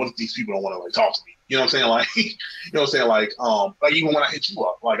I'm like, what if these people don't want to like talk to me? You know what I'm saying? Like, you know what I'm saying? Like even when I hit you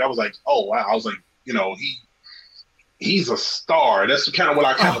up, like I was like, oh wow, I was like, you know, he's a star. That's kind of what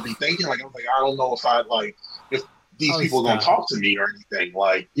I kind of be thinking. Like I was like, I don't know if these people are gonna talk to me or anything.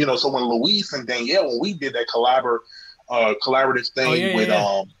 Like, you know, so when Luis and Danielle, when we did that collaborative thing with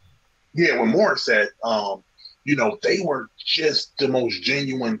Morissette, you know, they were just the most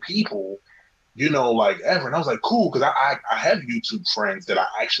genuine people, you know, like ever. And I was like, cool, because I have YouTube friends that I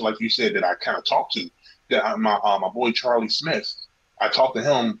actually, like you said, that I kind of talk to. That my boy Charlie Smith, I talk to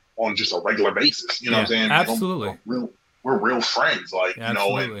him on just a regular basis. You know what I'm saying? Absolutely. We're real friends, like,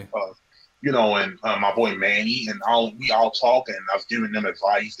 you know, and my boy Manny, and we all talk, and I've given them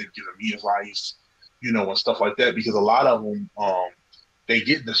advice, they've given me advice, you know, and stuff like that, because a lot of them, they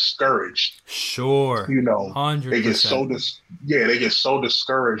get discouraged. Sure. You know, 100%. they get so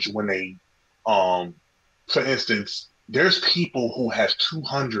discouraged when they, for instance, there's people who have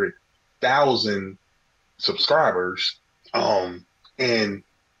 200,000 subscribers, and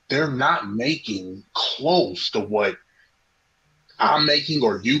they're not making close to what I'm making,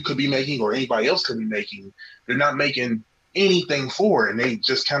 or you could be making, or anybody else could be making. They're not making anything for it, and they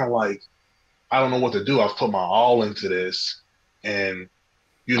just kind of like, I don't know what to do. I've put my all into this, and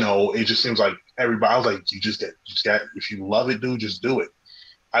you know, it just seems like everybody. I was like, you just got. If you love it, dude, just do it.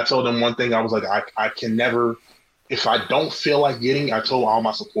 I told them one thing. I was like, I can never. If I don't feel like getting, I told all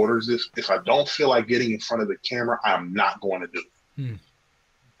my supporters this. If I don't feel like getting in front of the camera, I'm not going to do it.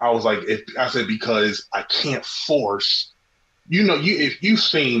 I was like, I said, because I can't force. You know, if you've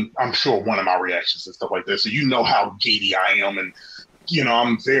seen, I'm sure, one of my reactions and stuff like that, so you know how giddy I am, and you know,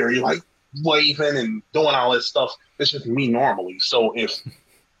 I'm very like waving and doing all this stuff. It's just me normally. So if,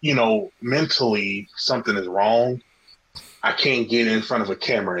 you know, mentally something is wrong, I can't get in front of a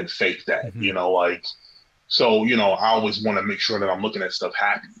camera and fake that, you know, like, so, you know, I always want to make sure that I'm looking at stuff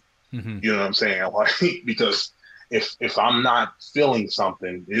happy. You know what I'm saying? Like, because if I'm not feeling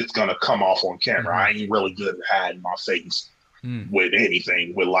something, it's going to come off on camera. I ain't really good at hiding my face with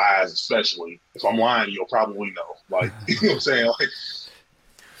anything, with lies especially. If I'm lying, you'll probably know. Like, you know what I'm saying? Like,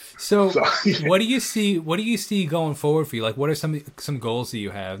 So what do you see going forward for you? Like, what are some goals that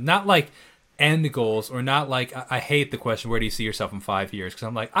you have? Not like end goals, or not like, I hate the question, where do you see yourself in 5 years? Because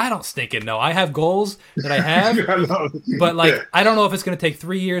I'm like, I don't stinking know. I have goals that I have, but like, I don't know if it's going to take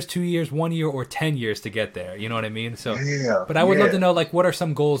 3 years, 2 years, 1 year, or 10 years to get there. You know what I mean? So, but I would love to know, like, what are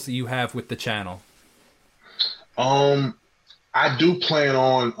some goals that you have with the channel? I do plan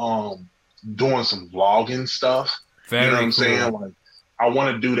on doing some vlogging stuff. Very you know what I'm cool. saying? Like, I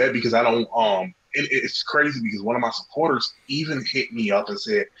want to do that because I don't it's crazy because one of my supporters even hit me up and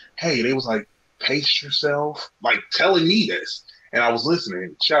said, "Hey," they was like, "Pace yourself," like telling me this, and I was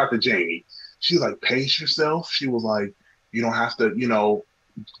listening. Shout out to Jamie. She was like, "Pace yourself." She was like, "You don't have to,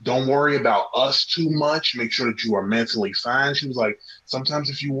 don't worry about us too much. Make sure that you are mentally fine." She was like, "Sometimes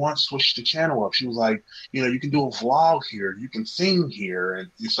if you want, switch the channel up." She was like, "You can do a vlog here, you can sing here and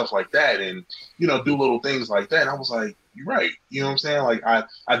stuff like that, and do little things like that." And I was like, "You're right." You know what I'm saying? Like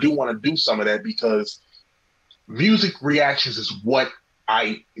I do want to do some of that because music reactions is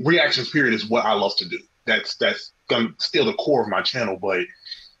reactions period is what I love to do. That's still the core of my channel, but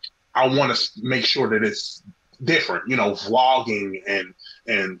I want to make sure that it's different, vlogging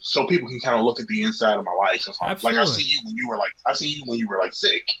and so people can kind of look at the inside of my life. Like I see you when you were like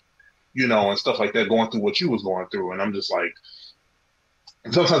sick, and stuff like that, going through what you was going through, and I'm just like,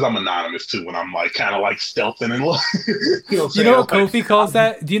 sometimes I'm anonymous too, when I'm like kind of like stealthing and look. You know what Kofi calls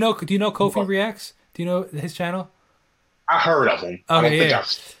that? Do you know Kofi Reacts? Do you know his channel? I heard of him. Okay, yeah.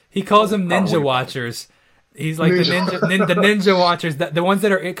 He calls them Ninja Watchers. He's like the ninja watchers, the ones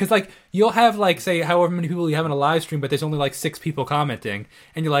that are, because like you'll have like say however many people you have in a live stream, but there's only like 6 people commenting,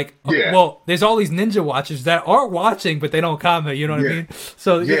 and you're like, well, there's all these ninja watchers that are watching, but they don't comment. You know what I mean?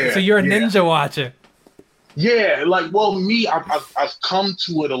 So you're a ninja watcher. Yeah, like, well, me, I've come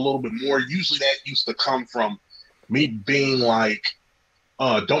to it a little bit more. Usually that used to come from me being like,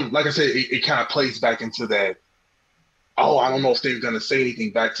 like I said, it kind of plays back into that. Oh, I don't know if they're going to say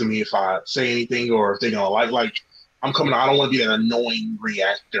anything back to me if I say anything, or if they're going to like I'm coming. I don't want to be that annoying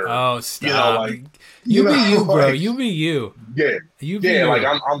reactor. Oh, stop! You be you, bro. You be you. Yeah, you. Like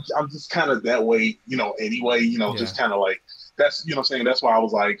I'm just kind of that way, Anyway, just kind of like that's, what I'm saying. That's why I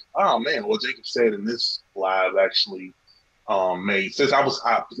was like, oh man, what Jacob said in this live actually made sense.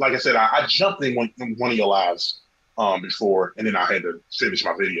 Like I said, I jumped in one of your lives before, and then I had to finish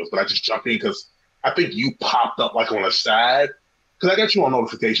my videos, but I just jumped in because I think you popped up like on the side, because I got you on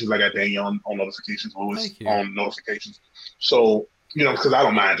notifications. I got Daniel on notifications, Lewis on notifications. So, because I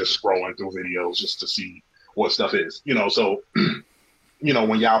don't mind just scrolling through videos just to see what stuff is, So,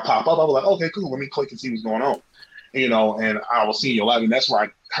 when y'all pop up, I was like, okay, cool. Let me click and see what's going on, and I was seeing you live. And that's where I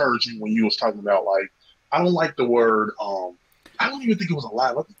heard you when you was talking about, like, I don't like the word, I don't even think it was a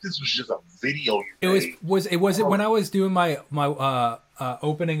live. I think this was just a video. It was when I was doing my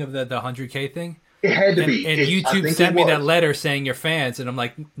opening of the 100K thing. It had to be. And YouTube sent me that letter saying you're fans, and I'm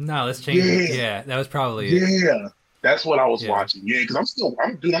like, no, let's change it. Yeah, that was probably it. Yeah, that's what I was watching. Yeah, because I'm still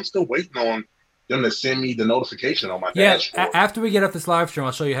waiting on them to send me the notification on my dashboard. After we get off this live stream,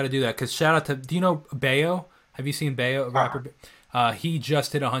 I'll show you how to do that. Because shout out to, do you know Bayo? Have you seen Bayo, rapper? He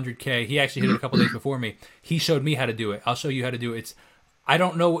just hit 100K. He actually hit it a couple days before me. He showed me how to do it. I'll show you how to do it. I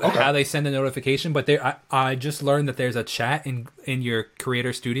don't know how they send a notification, but I just learned that there's a chat in your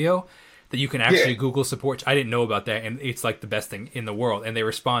Creator Studio that you can actually Google support. I didn't know about that, and it's like the best thing in the world, and they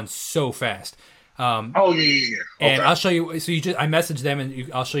respond so fast. Okay. And I'll show you. So I messaged them, and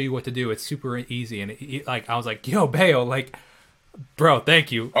I'll show you what to do. It's super easy, and I was like, "Yo, Bayo, like, bro,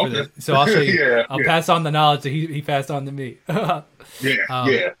 thank you for this." So I'll show you. I'll pass on the knowledge that he passed on to me. So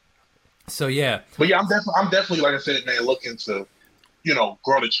but yeah, I'm definitely like I said, man, looking to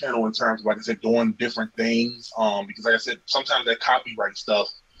grow the channel in terms of, like I said, doing different things. Because like I said, sometimes that copyright stuff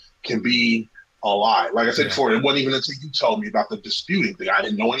can be a lot. Like I said before, it wasn't even until you told me about the disputing thing. I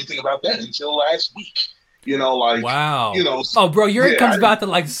didn't know anything about that until last week. Wow. Oh, bro, your income's about to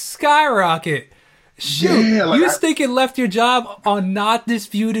like skyrocket. Shoot, you thinking left your job on not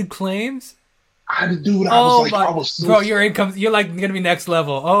disputed claims? I was so bro, your income, you're like gonna be next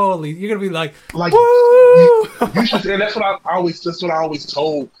level. Holy, you're gonna be like woo! You should, and that's what I always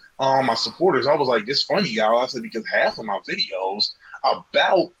told my supporters. I was like, it's funny, y'all. I said, because half of my videos,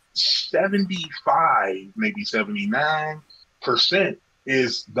 about 75, maybe 79%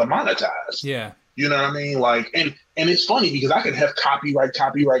 is demonetized. Yeah. You know what I mean? Like, and it's funny because I could have copyright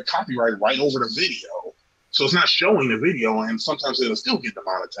right over the video. So it's not showing the video, and sometimes it'll still get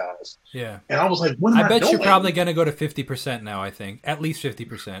demonetized. Yeah. And I was like, what am I doing? Bet you're probably going to go to 50% now, I think. At least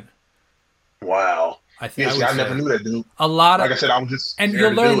 50%. Wow. I think I never knew that, dude. A lot of... Like I said, I was just and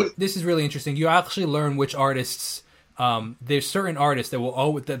you'll learn... This is really interesting. You actually learn which artists... there's certain artists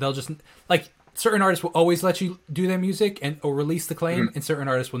that they'll just... Like, certain artists will always let you do their music or release the claim, and certain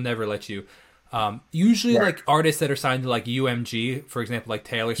artists will never let you. Usually like artists that are signed to like UMG, for example, like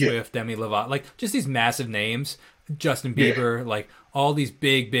Taylor Swift, Demi Lovato, like just these massive names, Justin Bieber, like all these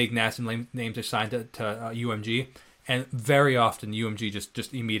big massive names are signed to UMG, and very often UMG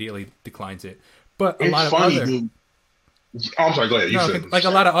just immediately declines it. But a lot of other, I'm sorry, go ahead. A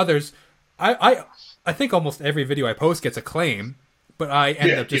lot of others, I think almost every video I post gets a claim, but I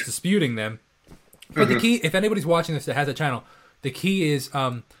end up just disputing them. But the key, if anybody's watching this that has a channel, the key is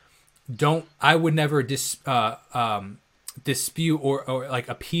I would never dispute or like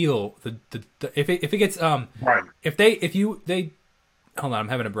appeal the if it gets Right. if they hold on, I'm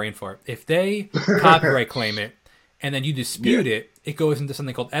having a brain fart. If they copyright claim it and then you dispute it, it goes into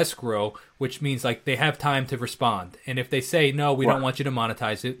something called escrow, which means like they have time to respond. And if they say no, we don't want you to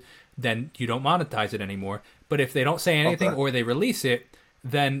monetize it, then you don't monetize it anymore. But if they don't say anything or they release it,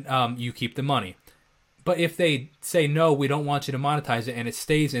 then you keep the money. But if they say no, we don't want you to monetize it, and it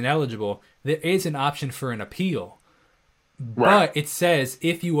stays ineligible, there is an option for an appeal. Right. But it says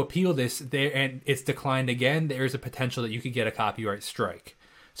if you appeal this there and it's declined again, there is a potential that you could get a copyright strike.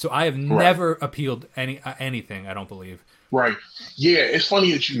 So I have never appealed anything. I don't believe. Right. Yeah, it's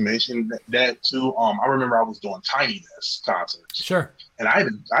funny that you mentioned that too. I remember I was doing Tiny Desk concerts. Sure. And I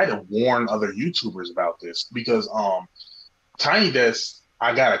had to warn other YouTubers about this because Tiny Desk,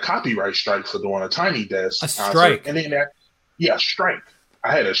 I got a copyright strike for doing a Tiny Desk concert. Strike. And then strike.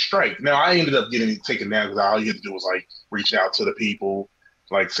 I had a strike. Now I ended up getting it taken down because all you had to do was like reach out to the people,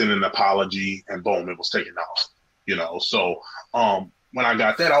 like send an apology, and boom, it was taken off. You know, so when I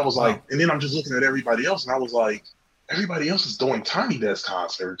got that, I was like, and then I'm just looking at everybody else, and I was like, everybody else is doing Tiny Desk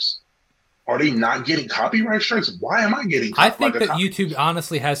concerts. Are they not getting copyright strikes? Why am I getting? I think that YouTube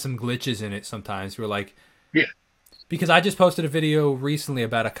honestly has some glitches in it sometimes. We're like, because I just posted a video recently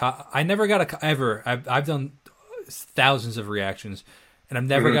about I never got I've done thousands of reactions. And I've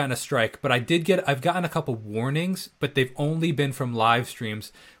never gotten a strike, but I've gotten a couple warnings, but they've only been from live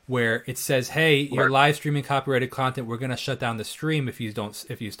streams where it says, "Hey, you're live streaming copyrighted content. We're going to shut down the stream if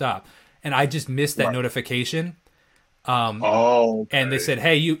you stop." And I just missed that notification. Okay. And they said,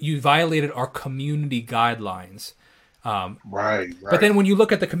 "Hey, you violated our community guidelines." Right. But then when you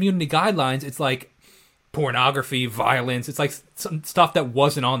look at the community guidelines, it's like pornography, violence. It's like some stuff that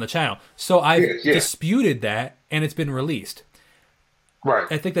wasn't on the channel. So I've disputed that, and it's been released. Right.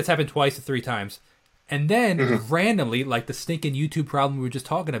 I think that's happened twice or three times. And then randomly, like the stinking YouTube problem we were just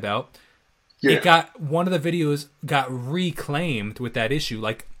talking about, it got one of the videos got reclaimed with that issue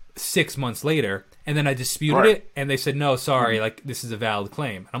like 6 months later. And then I disputed it, and they said, no, sorry, like this is a valid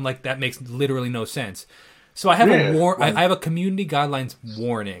claim. And I'm like, that makes literally no sense. So I have I have a community guidelines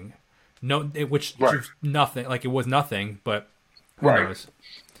warning. Which nothing, like it was nothing, but who knows?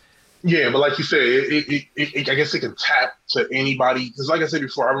 Yeah, but like you said, it I guess it can tap to anybody. Because like I said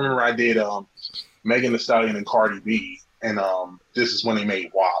before, I remember I did Megan Thee Stallion and Cardi B, and this is when they made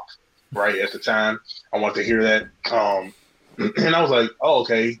WAP, right? At the time, I wanted to hear that, and I was like, oh,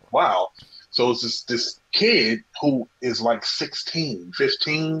 okay, wow. So it's this kid who is like 16,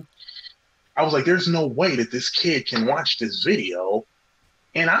 15. I was like, there's no way that this kid can watch this video,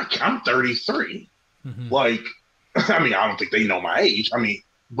 and I'm 33. Like, I mean, I don't think they know my age. I mean.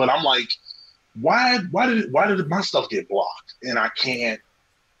 But I'm like, why did my stuff get blocked and I can't?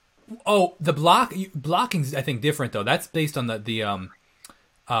 Oh, the blocking's I think different though. That's based on the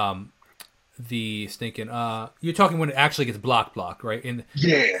stinking. You're talking when it actually gets blocked, right? And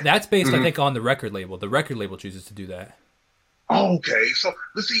that's based I think on the record label. The record label chooses to do that. Oh, okay, so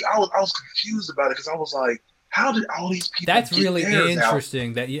let's see. I was confused about it because I was like, how did all these people? That's really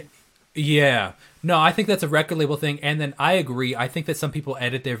interesting. Out? Yeah. No, I think that's a record label thing. And then I agree. I think that some people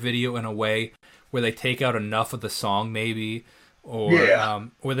edit their video in a way where they take out enough of the song maybe or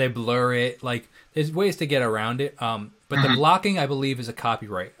they blur it. Like there's ways to get around it. But the blocking, I believe, is a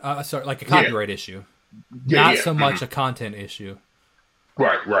copyright. Like a copyright issue. Not so much a content issue.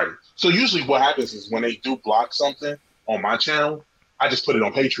 Right. So usually what happens is when they do block something on my channel, I just put it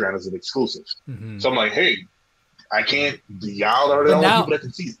on Patreon as an exclusive. So I'm like, hey, I can't, y'all are the only people that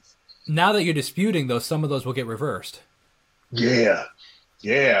can see this. Now that you're disputing, though, some of those will get reversed. Yeah.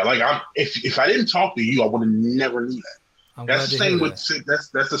 Like if I didn't talk to you, I would have never knew that. That's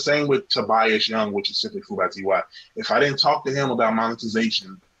the the same with Tobias Young, which is Simply Food by Ty. If I didn't talk to him about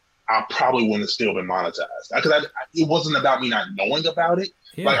monetization, I probably wouldn't have still been monetized. Because it wasn't about me not knowing about it.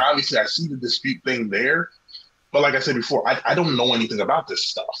 Yeah. Like obviously, I see the dispute thing there, but like I said before, I don't know anything about this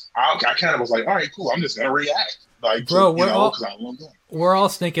stuff. I kind of was like, all right, cool. I'm just gonna react. Like, bro, we're all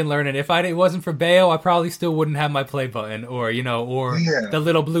stinking learning. If it wasn't for Bayo, I probably still wouldn't have my play button or the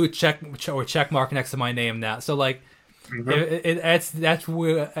little blue check mark next to my name now. So like, that's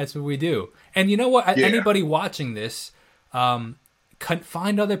what we do. And you know what? Anybody watching this,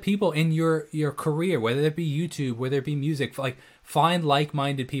 find other people in your career, whether it be YouTube, whether it be music. Like, find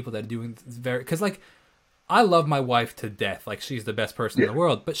like-minded people that are doing because like. I love my wife to death. Like, she's the best person in the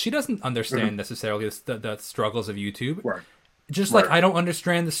world. But she doesn't understand necessarily the struggles of YouTube. Right. Just like I don't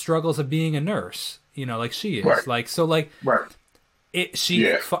understand the struggles of being a nurse. Like she is. Right. Like, so like... Right.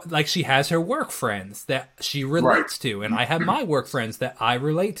 Yeah. like she has her work friends that she Right. relates to, and I have my work friends that I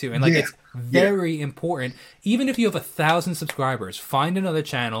relate to, and like Yeah. it's Yeah. very important. Even if you have 1,000 subscribers, find another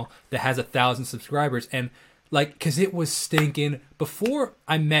channel that has 1,000 subscribers, and like because it was stinking before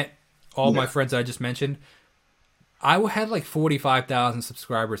I met all my Yeah. friends that I just mentioned. I had like 45,000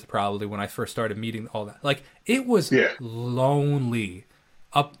 subscribers probably when I first started meeting all that. Like it was Yeah. lonely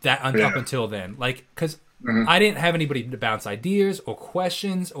up Yeah. until then. Like cuz Mhm. I didn't have anybody to bounce ideas or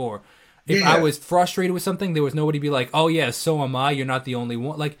questions, or if I Yeah. was frustrated with something, there was nobody to be like, "Oh yeah, so am I. You're not the only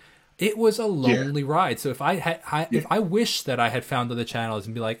one." Like it was a Yeah. lonely ride. So if Yeah. if I wish that I had found other channels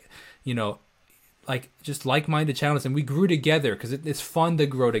and be like, you know, like just like-minded channels and we grew together because it's fun to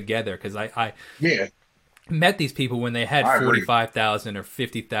grow together because I Yeah. met these people when they had I agree. 45,000 or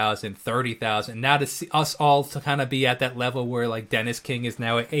 50,000, 30,000. Now to see us all to kind of be at that level where like Dennis King is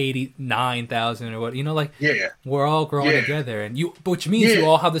now at 89,000 or what, like Yeah. we're all growing Yeah. together, and which means you Yeah.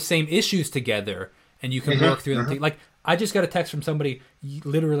 all have the same issues together and you can work through them. Like I just got a text from somebody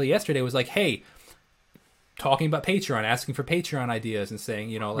literally yesterday was like, "Hey, talking about Patreon, asking for Patreon ideas and saying,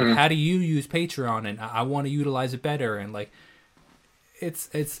 like, how do you use Patreon? And I want to utilize it better." And like,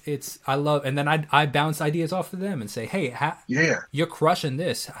 it's I love, and then I bounce ideas off of them and say, "Hey, Yeah. you're crushing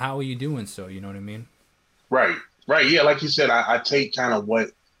this. How are you doing?" So you know what I mean? Right. Right. Yeah. Like you said, I take kind of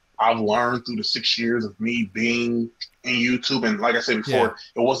what I've learned through the 6 years of me being in YouTube. And like I said before,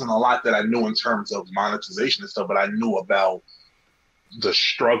 it wasn't a lot that I knew in terms of monetization and stuff, but I knew about the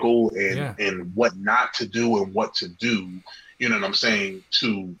struggle and what not to do and what to do, you know what I'm saying,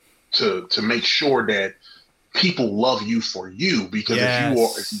 to make sure that people love you for you, because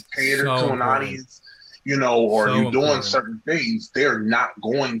if you cater to an audience, or So you're doing important. certain things, they're not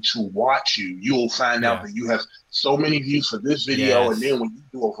going to watch you. You'll find out that you have so many views for this video, and then when you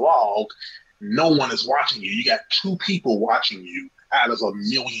do a vlog, no one is watching you. You got 2 people watching you out of 1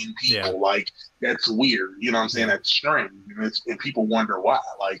 million people. Like, that's weird. You know what I'm saying? That's strange. And people wonder why.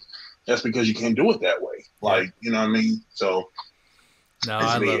 Like, that's because you can't do it that way. Like, you know what I mean? So, no,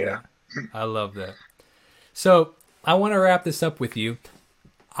 I love that. I love that. So I want to wrap this up with you.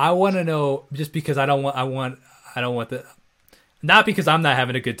 I want to know, just because I don't want the, not because I'm not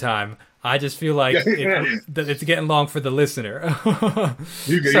having a good time. I just feel like it's getting long for the listener. I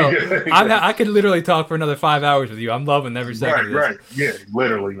could literally talk for another 5 hours with you. I'm loving every second of this. Right. Yeah,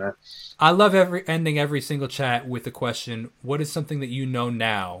 literally, man. I love ending every single chat with the question, what is something that you know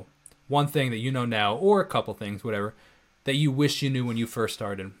now, one thing that you know now, or a couple things, whatever, that you wish you knew when you first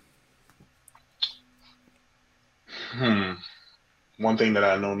started? One thing that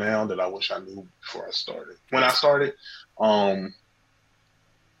I know now that I wish I knew before I started. When I started,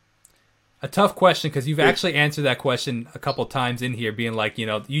 a tough question, because you've actually answered that question a couple times in here, being like, you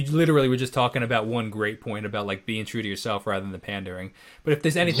literally were just talking about one great point about like being true to yourself rather than the pandering. But if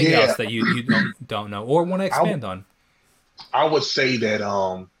there's anything else that you don't know or want to expand on, I would say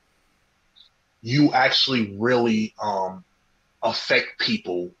that you actually really affect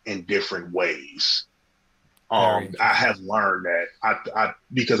people in different ways. I have learned that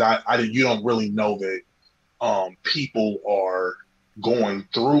because you don't really know that people are going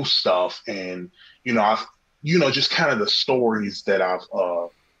through stuff, and just kind of the stories that I've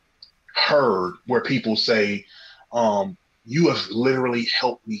heard where people say, you have literally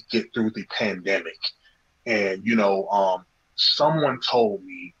helped me get through the pandemic. And someone told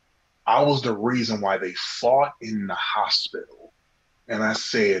me I was the reason why they fought in the hospital. And I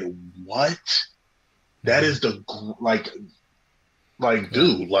said, what? That is dude, like,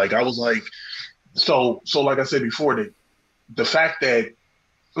 I was like, so like I said before, that the fact that,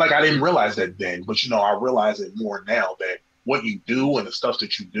 like, I didn't realize that then, but I realize it more now, that what you do and the stuff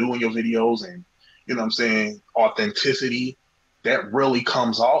that you do in your videos, and you know what I'm saying, authenticity, that really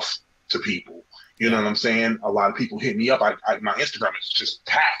comes off to people. You know what I'm saying? A lot of people hit me up. My Instagram is just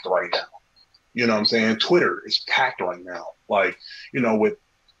packed right now. You know what I'm saying? Twitter is packed right now. Like, with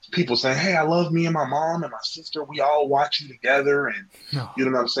people saying, "Hey, I love me and my mom and my sister. We all watch you together," and you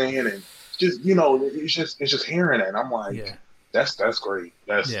know what I'm saying, and just it's just hearing it. And I'm like, that's great.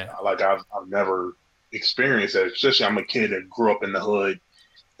 That's like I've never experienced that. Especially, I'm a kid that grew up in the hood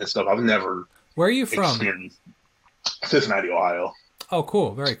and stuff. I've never. Where are you from? Cincinnati, Ohio. Oh,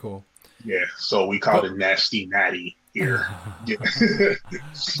 cool. Very cool. Yeah, so we call it Nasty Natty here.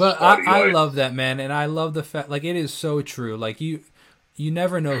 But I love that, man, and I love the fact, like, it is so true. Like, you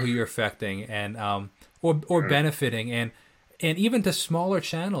never know who you're affecting, and or benefiting, and even to smaller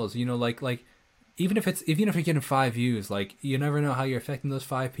channels, like even if you're getting 5 views, like, you never know how you're affecting those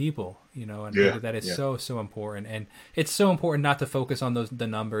 5 people, and that is so important. And it's so important not to focus on the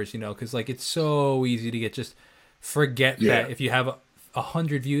numbers, because like it's so easy to get just forget that if you have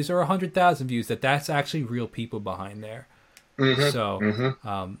 100 views or 100,000 views, that's actually real people behind there. So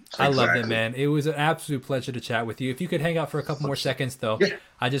I loved it, man. It was an absolute pleasure to chat with you. If you could hang out for a couple more seconds, though,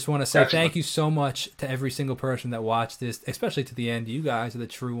 I just want to say thank you so much to every single person that watched this, especially to the end. You guys are the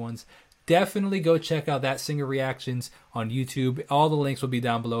true ones. Definitely go check out That Singer Reactions on YouTube. All the links will be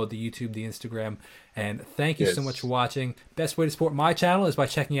down below, the YouTube, the Instagram. And thank you so much for watching. Best way to support my channel is by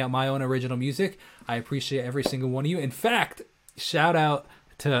checking out my own original music. I appreciate every single one of you. In fact, shout out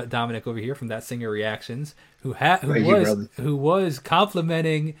to Dominic over here from That Singer Reactions, who was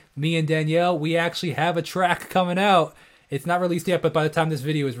complimenting me and Danielle. We actually have a track coming out. It's not released yet, but by the time this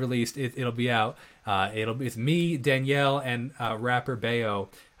video is released, it'll be out. It's me, Danielle, and rapper Bayo,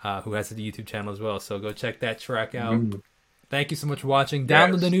 who has the YouTube channel as well. So go check that track out. Thank you so much for watching.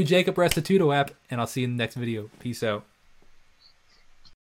 Download the new Jacob Restituto app, and I'll see you in the next video. Peace out.